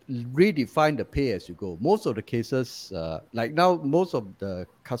just redefine the pay as you go. Most of the cases, like now, most of the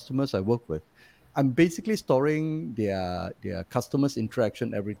customers I work with, I'm basically storing their customers'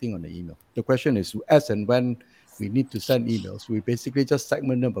 interaction, everything on the email. The question is, as and when we need to send emails, we basically just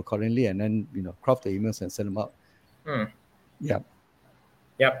segment them accordingly and then craft the emails and send them out. Yep.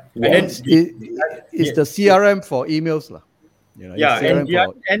 And then it's the CRM for emails, and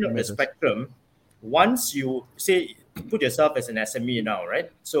the end of the spectrum. Once you say put yourself as an SME now,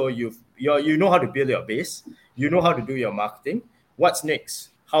 right? So you know how to build your base, you know how to do your marketing. What's next?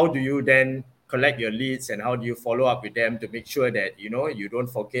 How do you then collect your leads, and how do you follow up with them to make sure that you don't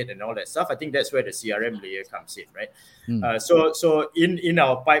forget and all that stuff? I think that's where the CRM layer comes in, right? So in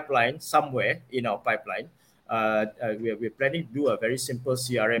our pipeline, somewhere in our pipeline, we're planning to do a very simple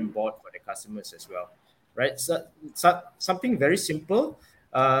CRM board for the customers as well, right? So something very simple.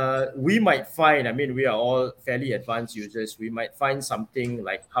 We might find, I mean, we are all fairly advanced users. We might find something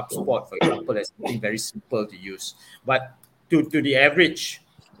like HubSpot, for example, as something very simple to use. But to the average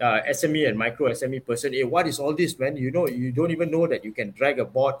SME and micro SME person, hey, what is all this, man? You don't even know that you can drag a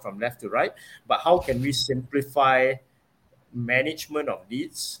board from left to right. But how can we simplify management of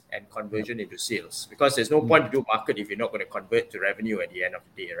leads and conversion into sales? Because there's no point to do market if you're not going to convert to revenue at the end of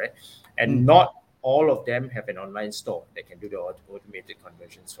the day, right? And not all of them have an online store that can do the automated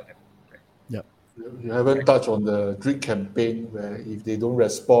conversions for them. Right? Yeah. You haven't touched on the drip campaign where if they don't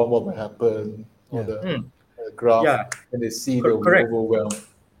respond, what will happen? Or the graph, and they see they'll be overwhelmed.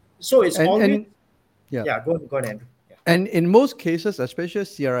 So it's go on, Andrew. Yeah. And in most cases, especially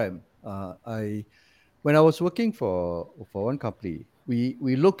CRM, when I was working for one company, we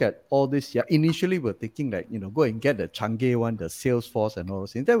look at all this. Yeah, initially we're thinking like, go and get the Changi one, the Salesforce and all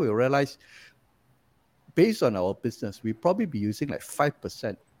those things. Then we realize, based on our business, we probably be using like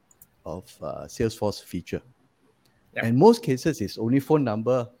 5% of Salesforce feature. Yeah. And most cases, it's only phone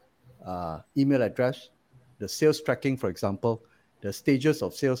number, email address, the sales tracking, for example, the stages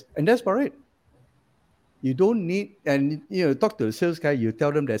of sales, and that's about it. You don't need, and talk to the sales guy, you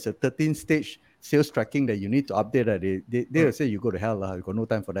tell them there's a 13-stage sales tracking that you need to update. They will say, you go to hell, you got no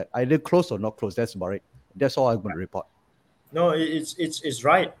time for that. Either close or not close, that's about it. That's all I'm going to report. No, it's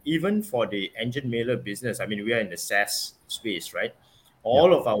right. Even for the engine mailer business, I mean, we are in the SaaS space, right?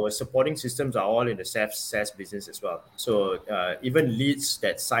 All of our supporting systems are all in the SaaS business as well. So even leads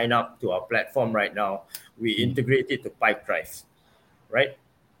that sign up to our platform right now, we integrate it to Pipedrive, right?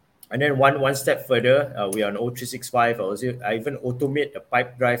 And then one step further, we are on O365. I even automate the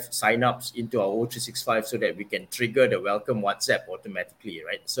Pipedrive signups into our O365 so that we can trigger the welcome WhatsApp automatically,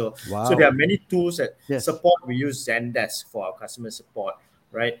 right? So there are many tools that support. We use Zendesk for our customer support,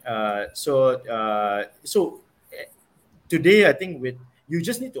 right? So today, I think you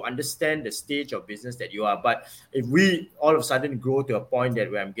just need to understand the stage of business that you are. But if we all of a sudden grow to a point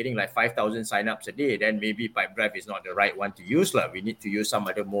that where I'm getting like 5,000 signups a day, then maybe Pipedrive is not the right one to use. We need to use some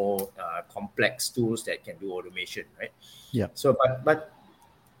other more complex tools that can do automation, right? Yeah. So, but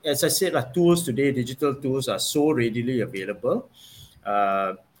as I said, tools today, digital tools are so readily available.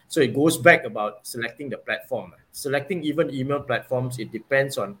 So it goes back about selecting the platform. Selecting even email platforms, it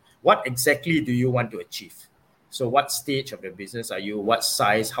depends on what exactly do you want to achieve. So what stage of the business are you? What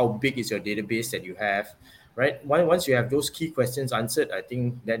size? How big is your database that you have? Right? Once you have those key questions answered, I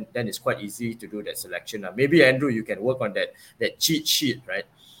think then it's quite easy to do that selection. Maybe Andrew, you can work on that cheat sheet, right?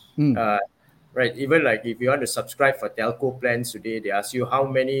 Right. Even like if you want to subscribe for telco plans today, they ask you how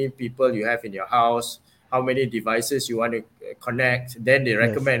many people you have in your house, how many devices you want to connect. Then they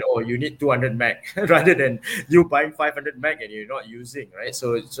recommend, you need 200 meg rather than you buying 500 meg and you're not using, right?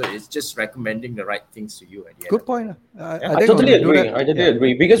 So it's just recommending the right things to you at the end. Good point. I totally agree. I totally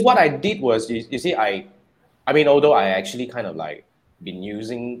agree. Because what I did was, you see, I mean, although I actually kind of like been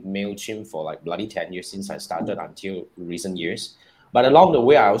using MailChimp for like bloody 10 years since I started until recent years. But along the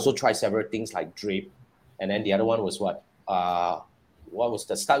way, I also tried several things like Drip. And then the other one was what was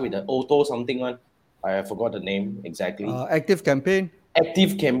the start with the Auto something one? I forgot the name exactly. Active Campaign.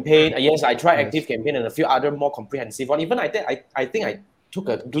 Active Campaign. Yes, I tried Active Campaign and a few other more comprehensive one. Even I think I took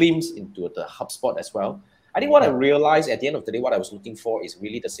a glimpse into the HubSpot as well. I think what I realized at the end of the day, what I was looking for is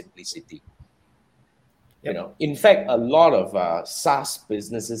really the simplicity. Yep. In fact, a lot of SaaS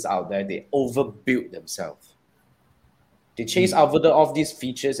businesses out there, they overbuild themselves. They chase after all these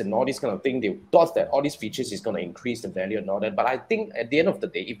features and all this kind of thing. They thought that all these features is going to increase the value and all that. But I think at the end of the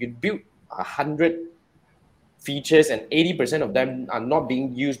day, if you build 100 features and 80% of them are not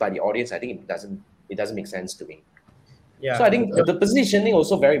being used by the audience, I think it doesn't make sense to me. Yeah. So I think the positioning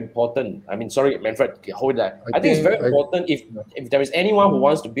also very important. I mean, sorry, Manfred, hold that. I think it's very important if there is anyone who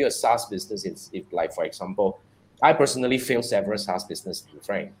wants to build a SaaS business, if like, for example, I personally failed several SaaS business, to be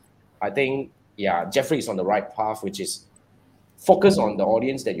frank. I think, Jeffrey is on the right path, which is focus on the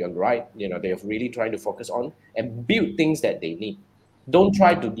audience that you're right. They're really trying to focus on and build things that they need. Don't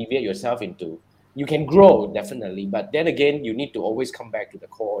try to deviate yourself into. You can grow definitely, but then again, you need to always come back to the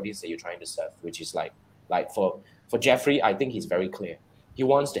core audience that you're trying to serve, which is like for Jeffrey, I think he's very clear. He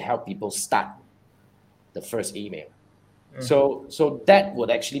wants to help people start the first email. So that would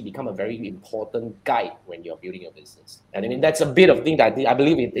actually become a very important guide when you're building your business. And I mean, that's a bit of thing that I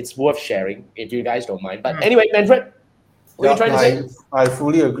believe it's worth sharing if you guys don't mind. But anyway, Manfred, what are you trying to say? I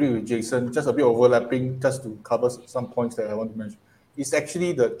fully agree with Jason. Just a bit overlapping, just to cover some points that I want to mention. It's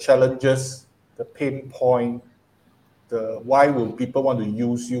actually the challenges, the pain point, the why will people want to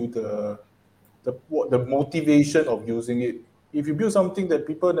use you, the motivation of using it. If you build something that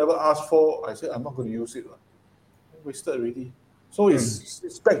people never asked for, I said I'm not going to use it. Wasted already. So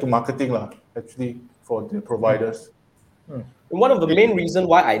it's back to marketing actually for the providers. And one of the main reasons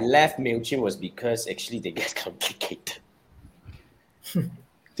why I left MailChimp was because actually they get complicated.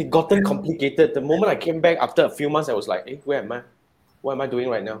 They gotten complicated. The moment I came back after a few months, I was like, hey, where am I? What am I doing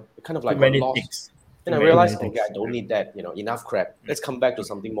right now? It kind of like got lost. Things. And I realized, okay, I don't need that. Enough crap. Let's come back to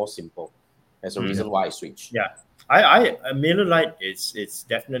something more simple. That's the reason why I switched. Yeah. MailerLite it's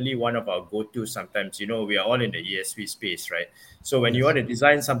definitely one of our go-to sometimes. We are all in the ESP space, right? So when you want to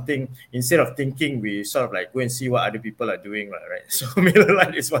design something, instead of thinking, we sort of like go and see what other people are doing, right? So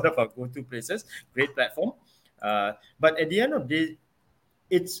MailerLite is one of our go-to places. Great platform. But at the end of the day,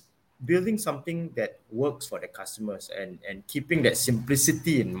 it's building something that works for the customers and keeping that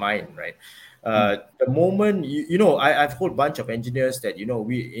simplicity in mind, right? The moment I've a whole bunch of engineers that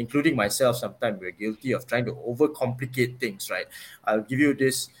we, including myself, sometimes we're guilty of trying to overcomplicate things, right? I'll give you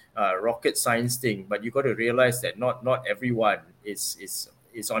this rocket science thing, but you got to realize that not everyone is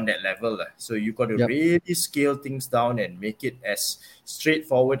on that level. So you got to really scale things down and make it as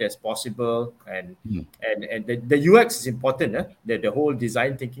straightforward as possible. And the UX is important, the whole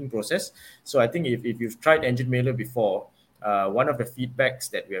design thinking process. So I think if you've tried Engine Mailer before, one of the feedbacks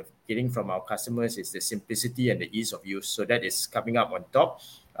that we are getting from our customers is the simplicity and the ease of use. So that is coming up on top.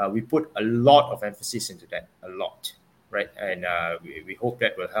 We put a lot of emphasis into that, a lot, right? And we hope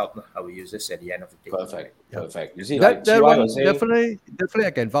that will help our users at the end of the day. Perfect. You see, that one definitely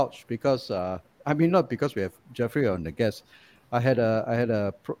I can vouch because not because we have Jeffrey on the guest. I had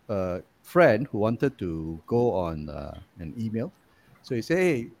a friend who wanted to go on an email, so he said,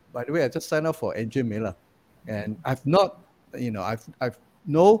 "Hey, by the way, I just signed up for Engine Mailer, and I've not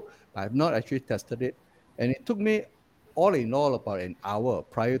actually tested it, and it took me all in all about an hour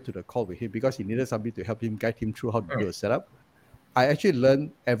prior to the call with him because he needed somebody to help him guide him through how to do a setup. I actually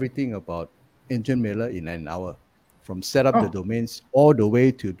learned everything about Engine Mailer in an hour, from set up the domains all the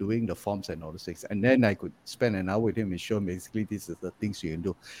way to doing the forms and all those things. And then I could spend an hour with him and show him basically this is the things you can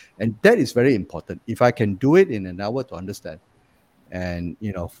do. And that is very important. If I can do it in an hour to understand, and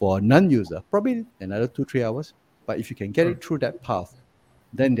for a non-user, probably another 2-3 hours. But if you can get it through that path,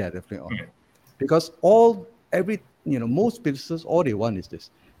 then they're definitely on. Because most businesses, all they want is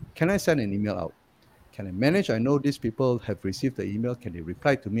this: can I send an email out? Can I manage? I know these people have received the email. Can they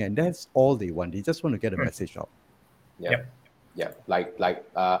reply to me? And that's all they want. They just want to get a message out. Yeah. Like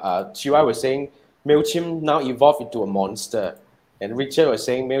Chiwai was saying, MailChimp now evolved into a monster. And Richard was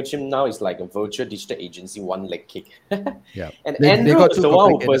saying MailChimp now is like a virtual digital agency, one leg kick. And Andrew was the one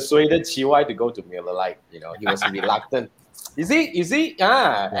who persuaded Chiwai to go to MailerLite. He was reluctant. You see,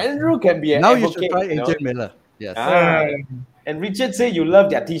 Andrew can be an now advocate. You should try Engine Mailer. Yes. And Richard said you love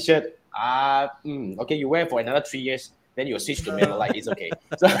their T-shirt. Okay, you wear for another 3 years, then you'll switch to MailerLite. It's okay.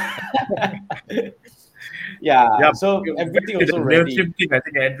 So, so everything also ready. Thing, I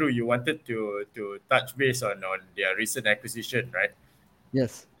think, Andrew, you wanted to touch base on their recent acquisition, right?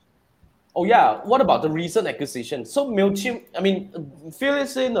 Yes. Oh yeah, what about the recent acquisition? So MailChimp, fill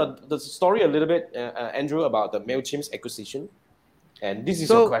us in the story a little bit, Andrew, about the MailChimp's acquisition. And this is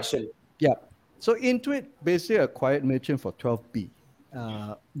your question. Yeah. So Intuit basically acquired MailChimp for 12B.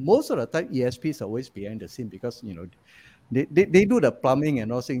 Most of the time, ESPs are always behind the scene because, they do the plumbing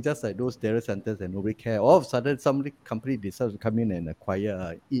and all things, just like those data centers, and nobody care. All of a sudden, some company decides to come in and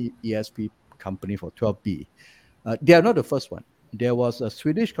acquire an ESP company for 12B. They are not the first one. There was a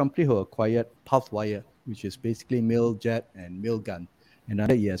Swedish company who acquired Pathwire, which is basically Mailjet and Mailgun,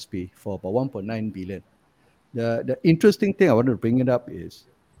 another ESP, for about 1.9 billion. The interesting thing I wanted to bring it up is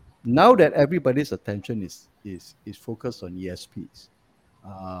now that everybody's attention is focused on ESPs.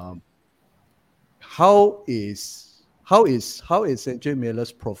 How is Engine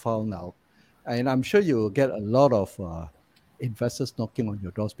Mailer's profile now? And I'm sure you will get a lot of investors knocking on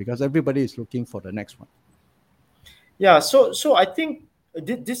your doors because everybody is looking for the next one. Yeah, so I think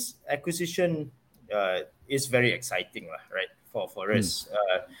this acquisition is very exciting, right? For us,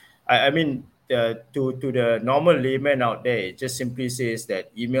 to the normal layman out there, it just simply says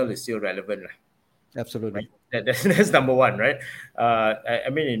that email is still relevant, Absolutely. Right? That's number one, right? I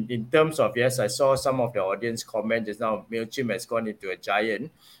mean, in terms of, yes, I saw some of the audience comment just now. MailChimp has gone into a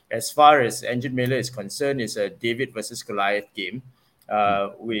giant. As far as Engine Mailer is concerned, it's a David versus Goliath game.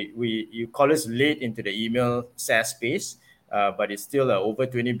 You call us late into the email SaaS space, but it's still an over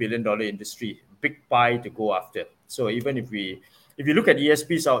 $20 billion industry, big pie to go after. So even if you look at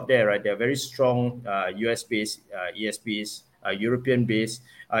ESPs out there, right, they're very strong US-based ESPs, European-based.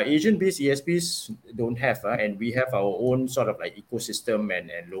 Asian-based ESPs don't have, and we have our own sort of like ecosystem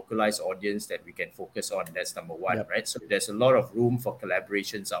and localized audience that we can focus on. That's number one, right? So there's a lot of room for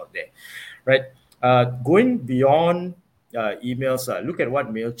collaborations out there, right? Going beyond emails, look at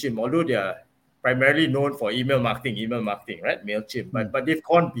what MailChimp, although they are primarily known for email marketing, right? MailChimp, but they've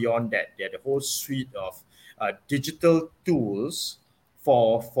gone beyond that. They're the whole suite of digital tools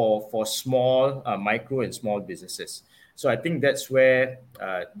for small, micro and small businesses. So I think that's where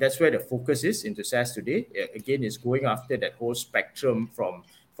the focus is into SaaS today. Again, it's going after that whole spectrum from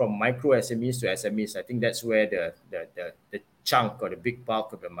micro SMEs to SMEs. I think that's where the chunk or the big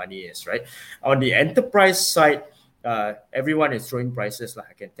bulk of the money is, right? On the enterprise side, everyone is throwing prices,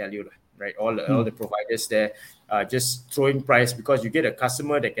 I can tell you, right? All the providers there just throwing price, because you get a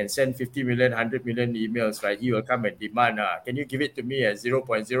customer that can send 50 million, 100 million emails, right? He will come and demand, can you give it to me at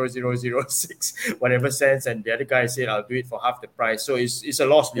 0.0006 whatever cents? And the other guy said, I'll do it for half the price. So it's a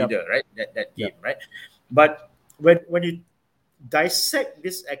loss leader, right? That game, right? But when you dissect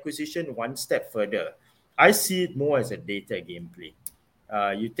this acquisition one step further, I see it more as a data gameplay.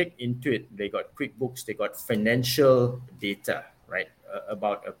 You take Intuit, they got QuickBooks, they got financial data, right,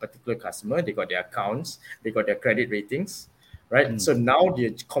 about a particular customer. They got their accounts, they got their credit ratings, right? So now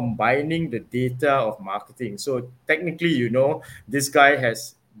they're combining the data of marketing. So technically, this guy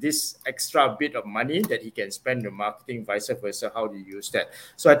has this extra bit of money that he can spend on marketing, vice versa. How do you use that?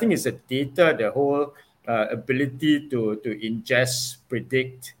 So I think it's the data, the whole ability to ingest,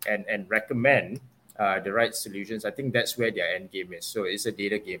 predict, and recommend the right solutions. I think that's where their end game is. So it's a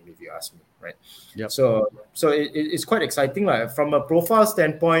data game, if you ask me, right? So it's quite exciting. From a profile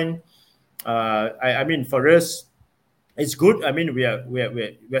standpoint, I mean, for us, it's good. I mean,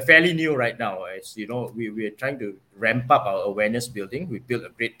 we're fairly new right now. As you know, we're trying to ramp up our awareness building. We built a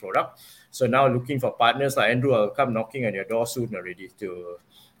great product. So now looking for partners like Andrew. I'll come knocking on your door soon already to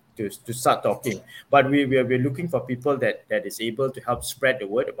start talking. But we're looking for people that is able to help spread the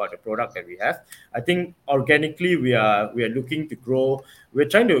word about the product that we have. I think organically we are looking to grow. We're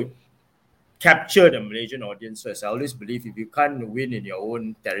trying to capture the Malaysian audience first. I always believe if you can't win in your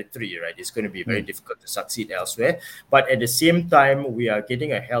own territory, right, it's going to be very difficult to succeed elsewhere. But at the same time, we are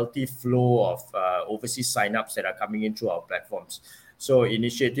getting a healthy flow of overseas signups that are coming in through our platforms. So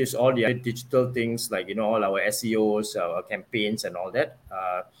initiatives, all the other digital things like, all our SEOs, our campaigns and all that.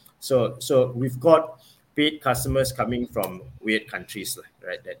 So we've got paid customers coming from weird countries,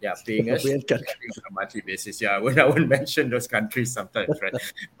 right? That they are paying us on a monthly basis. Yeah, I wouldn't mention those countries sometimes, right?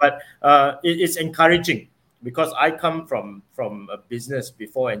 But it's encouraging, because I come from a business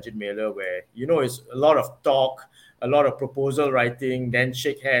before Engine Mailer where, it's a lot of talk, a lot of proposal writing, then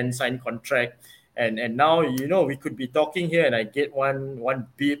shake hands, sign contract. And now, we could be talking here and I get one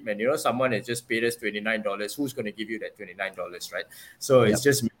beep and, someone has just paid us $29. Who's going to give you that $29, right? So it's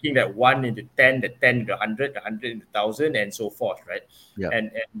just making that 1 into 10, the 10 into 100, the 100 into 1,000 and so forth, right?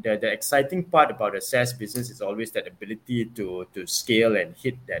 And the exciting part about a SaaS business is always that ability to scale and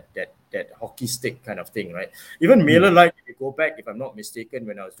hit that hockey stick kind of thing, right? Even MailerLite, if you go back, if I'm not mistaken,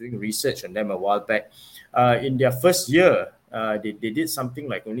 when I was doing research on them a while back, in their first year, they did something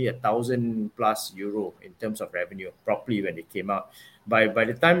like only €1,000+ in terms of revenue properly when they came out. By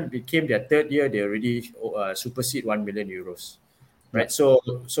the time it became their third year, they already supersede €1 million, right?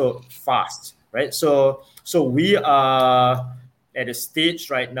 So fast, right? So we are at a stage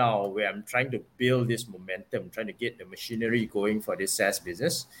right now where I'm trying to build this momentum, trying to get the machinery going for this SaaS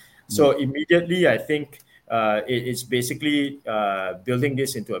business. So immediately, I think it's basically building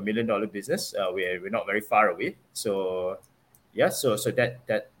this into $1 million business. We're not very far away. So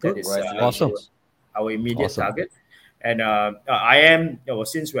that is awesome. Our immediate target. And I am,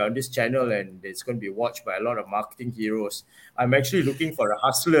 since we're on this channel and it's going to be watched by a lot of marketing heroes, I'm actually looking for a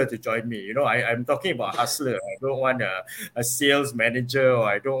hustler to join me. I'm talking about hustler. I don't want a sales manager, or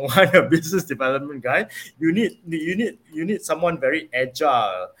I don't want a business development guy. You need someone very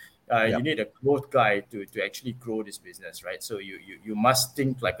agile. You need a growth guy to actually grow this business, right? So you must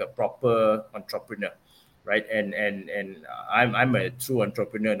think like a proper entrepreneur, right? And I'm a true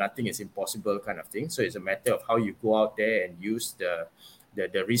entrepreneur. Nothing is impossible kind of thing. So it's a matter of how you go out there and use the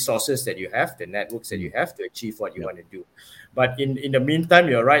the resources that you have, the networks that you have to achieve what you want to do. But in the meantime,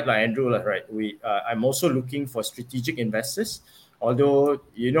 you're right, like Andrew, right? I'm also looking for strategic investors. Although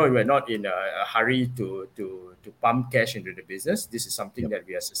we're not in a hurry to pump cash into the business. This is something that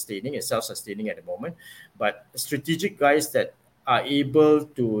we are sustaining and self-sustaining at the moment. But strategic guys that are able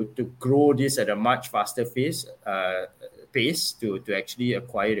to grow this at a much faster pace to actually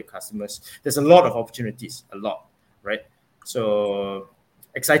acquire the customers. There's a lot of opportunities, right? So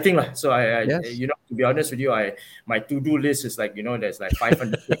exciting lah. So I to be honest with you, my to-do list is like there's like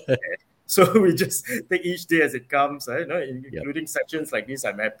 500 things there. So we just take each day as it comes, including sections like this.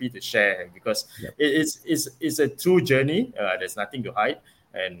 I'm happy to share because it's a true journey. There's nothing to hide,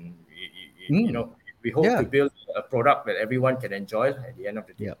 and we hope to build a product that everyone can enjoy at the end of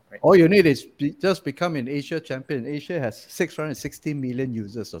the day. Right? All you need is just become an Asia champion. Asia has 660 million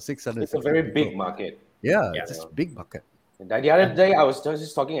users, or 600. It's a very big market. Yeah, it's a big market. The other day, I was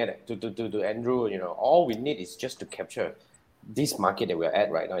just talking to Andrew. All we need is just to capture this market that we're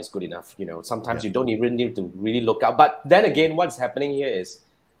at right now is good enough. Sometimes you don't even need to really look out. But then again, what's happening here is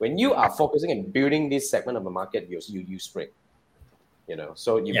when you are focusing and building this segment of the market, you spring.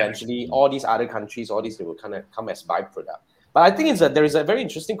 So eventually all these other countries, all these, they will kind of come as byproduct. But I think there is a very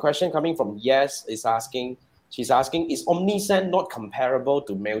interesting question coming from Yes. She's asking, is OmniSend not comparable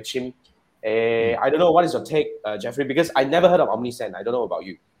to MailChimp? I don't know, what is your take, Jeffrey? Because I never heard of OmniSend. I don't know about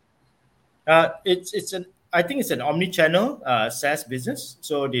you. I think it's an omni-channel SaaS business.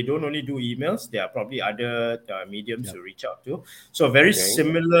 So they don't only do emails. There are probably other mediums to reach out to. So very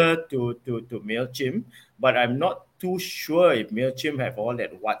similar to MailChimp, but I'm not too sure if MailChimp have all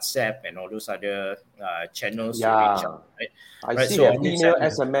that WhatsApp and all those other channels to reach out. Right? I see so email,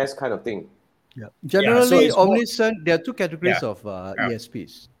 SMS kind of thing. Yeah. Generally, OmniSend, there are two categories of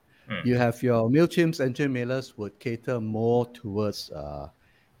ESPs. You have your MailChimps, Engine Mailers would cater more towards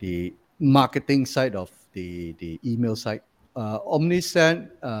the marketing side of the email side. OmniSend,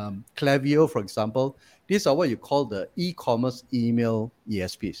 Klaviyo, for example, these are what you call the e-commerce email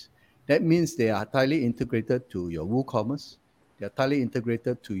ESPs. That means they are tightly integrated to your WooCommerce. They are tightly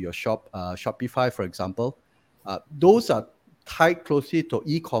integrated to your Shopify, for example. Those are tied closely to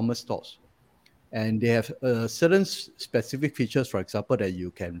e-commerce stores. And they have certain specific features, for example, that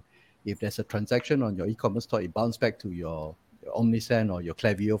you can, if there's a transaction on your e-commerce store, it bounces back to your OmniSend or your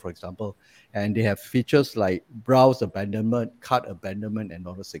Klaviyo, for example. And they have features like browse abandonment, cart abandonment, and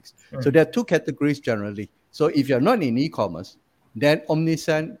all those things. So there are two categories generally. So if you're not in e-commerce, then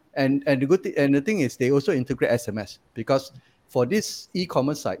OmniSend, and the thing is they also integrate SMS, because for this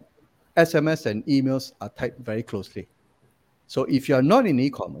e-commerce side, SMS and emails are tied very closely. So if you're not in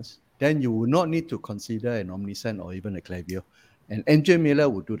e-commerce, then you will not need to consider an OmniSend or even a Klaviyo. And Engine Mailer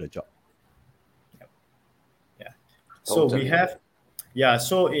will do the job. So we have,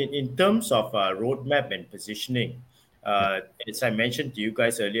 so in terms of roadmap and positioning, as I mentioned to you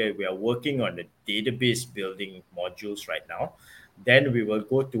guys earlier, we are working on the database building modules right now. Then we will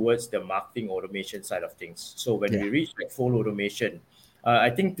go towards the marketing automation side of things. So when we reach like full automation,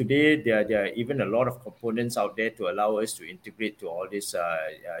 I think today there are even a lot of components out there to allow us to integrate to all these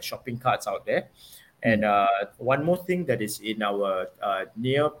shopping carts out there. And one more thing that is in our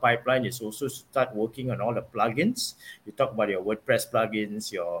near pipeline is also start working on all the plugins. You talk about your WordPress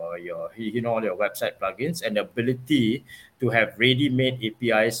plugins, your all your website plugins, and the ability to have ready-made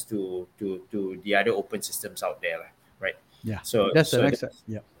APIs to the other open systems out there, right? Yeah. So that's the next step.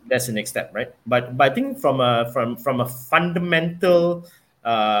 Yeah. That's the next step, right? But I think from a fundamental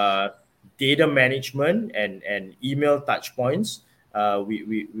data management and email touch points,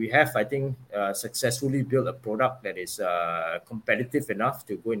 we have, I think, successfully built a product that is competitive enough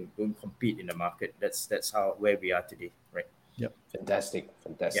to go and compete in the market. That's where we are today, right? Yep. Fantastic.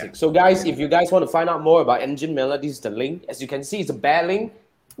 Yeah. So guys, if you guys want to find out more about Engine Mailer, this is the link. As you can see, it's a bad link.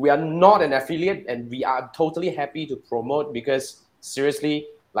 We are not an affiliate, and we are totally happy to promote, because seriously,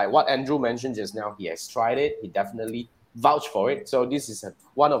 like what Andrew mentioned just now, he has tried it. He definitely vouched for it. So this is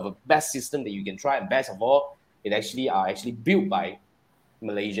one of the best systems that you can try, and best of all, it actually built by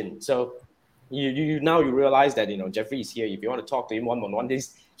Malaysian. So you now realize that Jeffrey is here. If you want to talk to him one-on-one,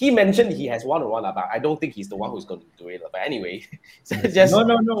 he mentioned he has one-on-one, but I don't think he's the one who's going to do it. But anyway, just no.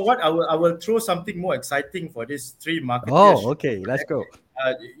 What I will throw something more exciting for these three marketers. Oh, okay, let's go.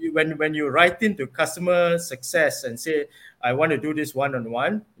 When you write into customer success and say, I want to do this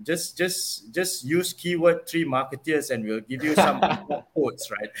one-on-one, just use keyword 3 marketeers and we'll give you some quotes,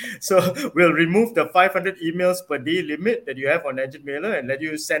 right? So we'll remove the 500 emails per day limit that you have on Engine Mailer and let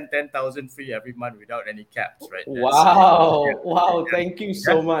you send 10,000 free every month without any caps, right? Wow. Thank you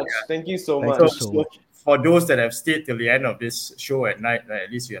so much. Thank you so much. So for those that have stayed till the end of this show at night, right,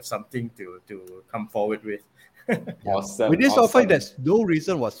 at least you have something to come forward with. Awesome. With this offering, there's no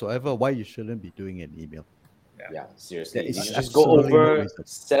reason whatsoever why you shouldn't be doing an email. Yeah, seriously. It's You just go absolutely no over, reason.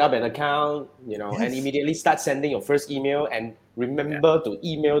 set up an account, and immediately start sending your first email. And remember to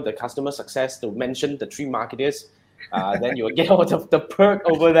email the customer success to mention the 3 marketers. Then you'll get all of the perk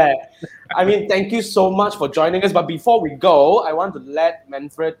over there. I mean, thank you so much for joining us. But before we go, I want to let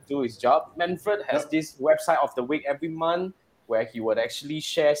Manfred do his job. Manfred has this website of the week every month where he would actually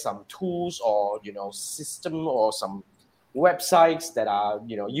share some tools or, system or some websites that are,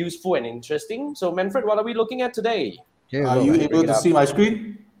 useful and interesting. So, Manfred, what are we looking at today? Are you able to see my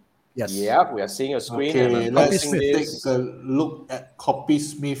screen? Yes. Yeah, we are seeing a screen. Okay, and let's take a look at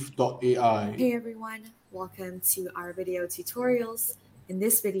copysmith.ai. Hey everyone, welcome to our video tutorials. In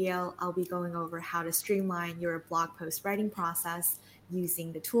this video, I'll be going over how to streamline your blog post writing process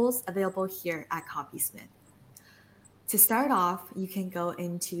using the tools available here at Copysmith. To start off, you can go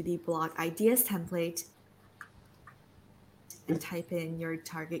into the blog ideas template and type in your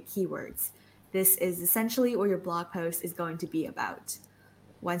target keywords. This is essentially what your blog post is going to be about.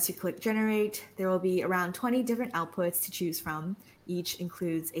 Once you click generate, there will be around 20 different outputs to choose from. Each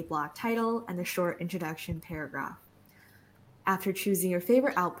includes a blog title and a short introduction paragraph. After choosing your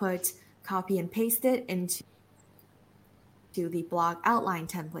favorite output, copy and paste it into the blog outline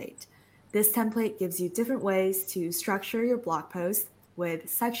template. This template gives you different ways to structure your blog post with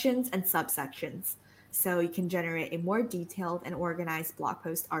sections and subsections, so you can generate a more detailed and organized blog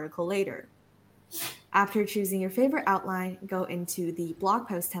post article later. After choosing your favorite outline, go into the blog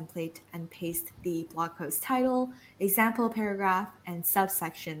post template and paste the blog post title, example paragraph, and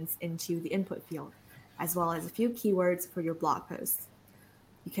subsections into the input field, as well as a few keywords for your blog post.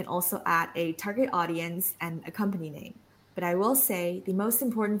 You can also add a target audience and a company name. But I will say the most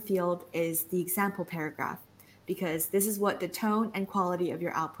important field is the example paragraph, because this is what the tone and quality of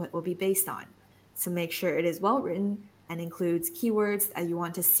your output will be based on. So make sure it is well written and includes keywords that you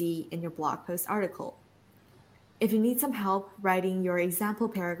want to see in your blog post article. If you need some help writing your example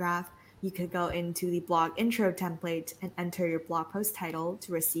paragraph, you could go into the blog intro template and enter your blog post title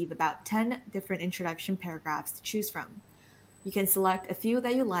to receive about 10 different introduction paragraphs to choose from. You can select a few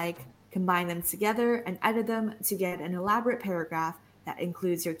that you like, combine them together, and edit them to get an elaborate paragraph that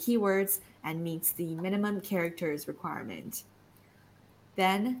includes your keywords and meets the minimum characters requirement.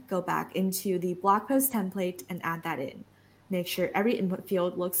 Then go back into the blog post template and add that in. Make sure every input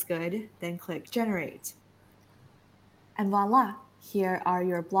field looks good, then click generate. And voila, here are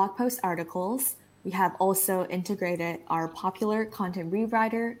your blog post articles. We have also integrated our popular content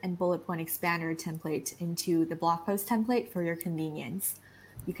rewriter and bullet point expander template into the blog post template for your convenience.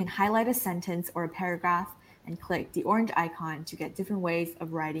 You can highlight a sentence or a paragraph and click the orange icon to get different ways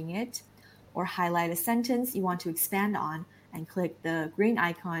of writing it, or highlight a sentence you want to expand on and click the green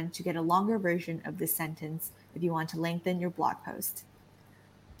icon to get a longer version of this sentence if you want to lengthen your blog post.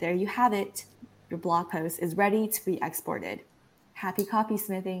 There you have it. Your blog post is ready to be exported. Happy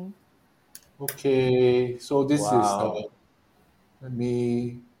copysmithing. Okay, so this is, let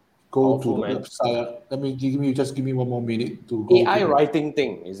me go to the website. Just give me 1 more minute to go. AI writing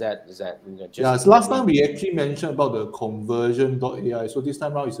thing, is that just... Yeah, so last time we actually mentioned about the conversion.ai. So this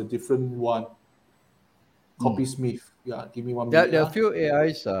time around it's a different one. Copysmith. Yeah, give me 1 minute. There are a few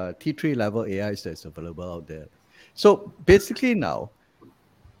AIs, T3 level AIs that's available out there. So basically now,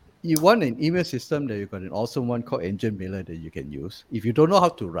 you want an email system that you've got an awesome one called Engine Mailer that you can use. If you don't know how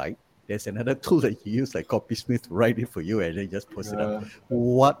to write, there's another tool that you use like Copysmith to write it for you and then just post it up.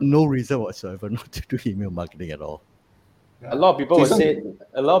 No reason whatsoever not to do email marketing at all. A lot of people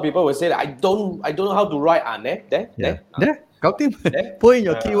will say, I don't know how to write. Put in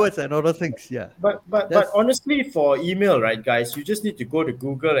your keywords and other things. Yeah. But honestly, for email, right, guys, you just need to go to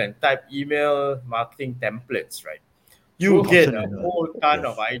Google and type email marketing templates, right? You get a whole ton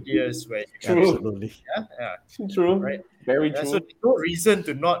of ideas where you can. Absolutely. True. Right? Very true. So there's no reason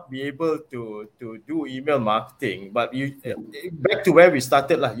to not be able to do email marketing. But back to where we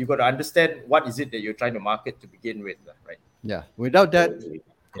started, you got to understand what is it that you're trying to market to begin with, right? Yeah. Without that,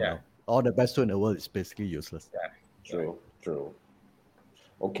 all the best tool in the world is basically useless. Yeah. True.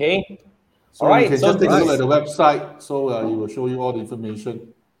 Okay. So all right. You can just take a look at the website. So it will show you all the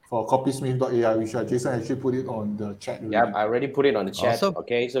information for copysmith.ai, which Jason actually put it on the chat. Already. Yeah, I already put it on the chat. Awesome.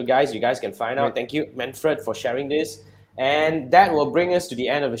 Okay, so guys, you guys can find out. Thank you, Manfred, for sharing this. And that will bring us to the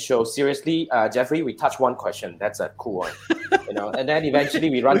end of the show. Seriously, Jeffrey, we touched one question. That's a cool one. And then eventually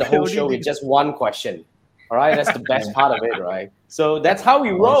we run the whole show with just one question. All right, that's the best part of it, right? So that's how we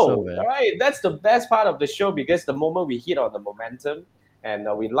roll. Awesome, all right, that's the best part of the show, because the moment we hit on the momentum, And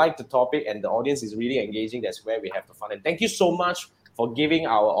we like the topic, and the audience is really engaging. That's where we have the fun. And thank you so much for giving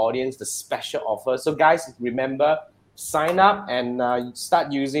our audience the special offer. So guys, remember, sign up and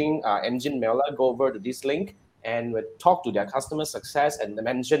start using Engine Mailer. Go over to this link and we'll talk to their customer success and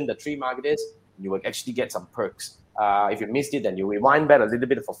mention the 3 marketers. You will actually get some perks. If you missed it, then you rewind back a little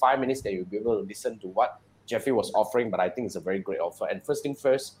bit for 5 minutes, then you'll be able to listen to what Jeffrey was offering. But I think it's a very great offer. And first thing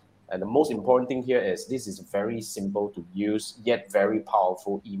first, and the most important thing here is this is a very simple to use yet very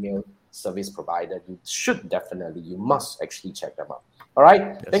powerful email service provider. You must actually check them out. All right.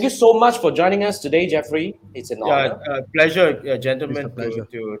 Yes. Thank you so much for joining us today, Jeffrey. It's an honor. Pleasure, gentlemen,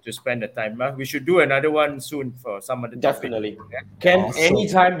 to spend the time. We should do another one soon for some other topic. Definitely. Ken, awesome.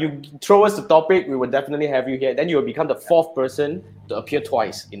 Anytime you throw us the topic, we will definitely have you here. Then you will become the 4th person to appear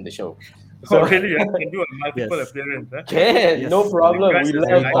twice in the show. So really, I can do a multiple appearance. Huh? Can, no problem. We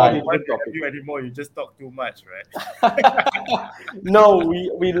love all different topics. You anymore, you just talk too much, right? No,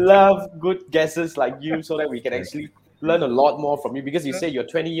 we love good guesses like you so that we can actually learn a lot more from you, because you say you're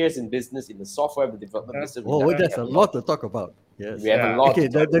 20 years in business, in the software development business. Oh, there's a lot to talk about. Yes. We have a lot. Okay,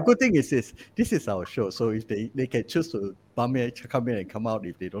 the good thing is this is our show, so if they can choose to come in and come out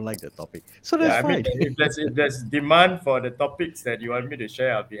if they don't like the topic. So that's fine. I mean, if there's demand for the topics that you want me to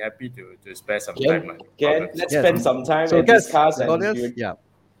share, I'll be happy to spare some time. Let's spend some time and discuss.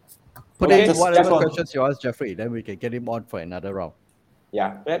 Put in whatever questions you ask Jeffrey, then we can get him on for another round.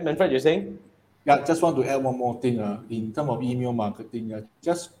 Yeah, Manfred, you're saying? Yeah, just want to add one more thing. In terms of email marketing,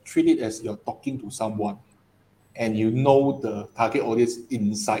 just treat it as you're talking to someone and you know the target audience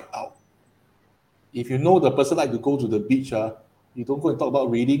inside out. If you know the person like to go to the beach, you don't go and talk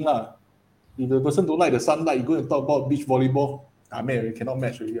about reading. If the person don't like the sunlight, you go and talk about beach volleyball. I mean, you cannot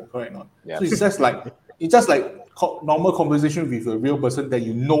match really, correct or not? Yeah. So it's just like normal conversation with a real person that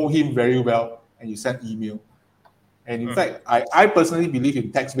you know him very well and you send email. And in fact, I personally believe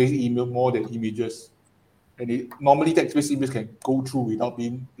in text-based email more than images. And normally text-based emails can go through without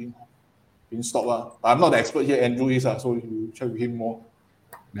being stopped. But I'm not the expert here, Andrew is, so you check with him more.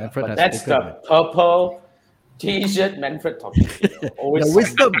 Manfred but that's the purple T-shirt Manfred talking. Always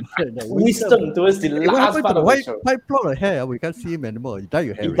the wisdom towards the last part of the show. White plot of hair, we can't see him anymore. He dyed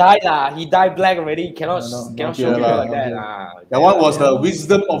your hair. He dyed black already. He cannot show you like that. That one was the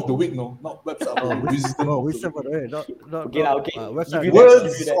wisdom of the week, no? Not website. Wisdom. Wisdom of the week. Not website.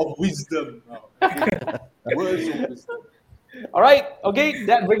 Words of wisdom. Words of wisdom. All right. Okay.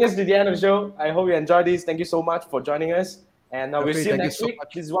 That brings us to the end of the show. I hope you enjoyed this. Thank you so much for joining us. And we'll see you next week.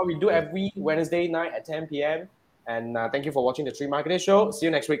 This is what we do every Wednesday night at 10 p.m. And thank you for watching the 3 Marketers Show. See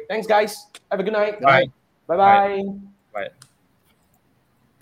you next week. Thanks, guys. Have a good night. Bye. Bye-bye. Bye.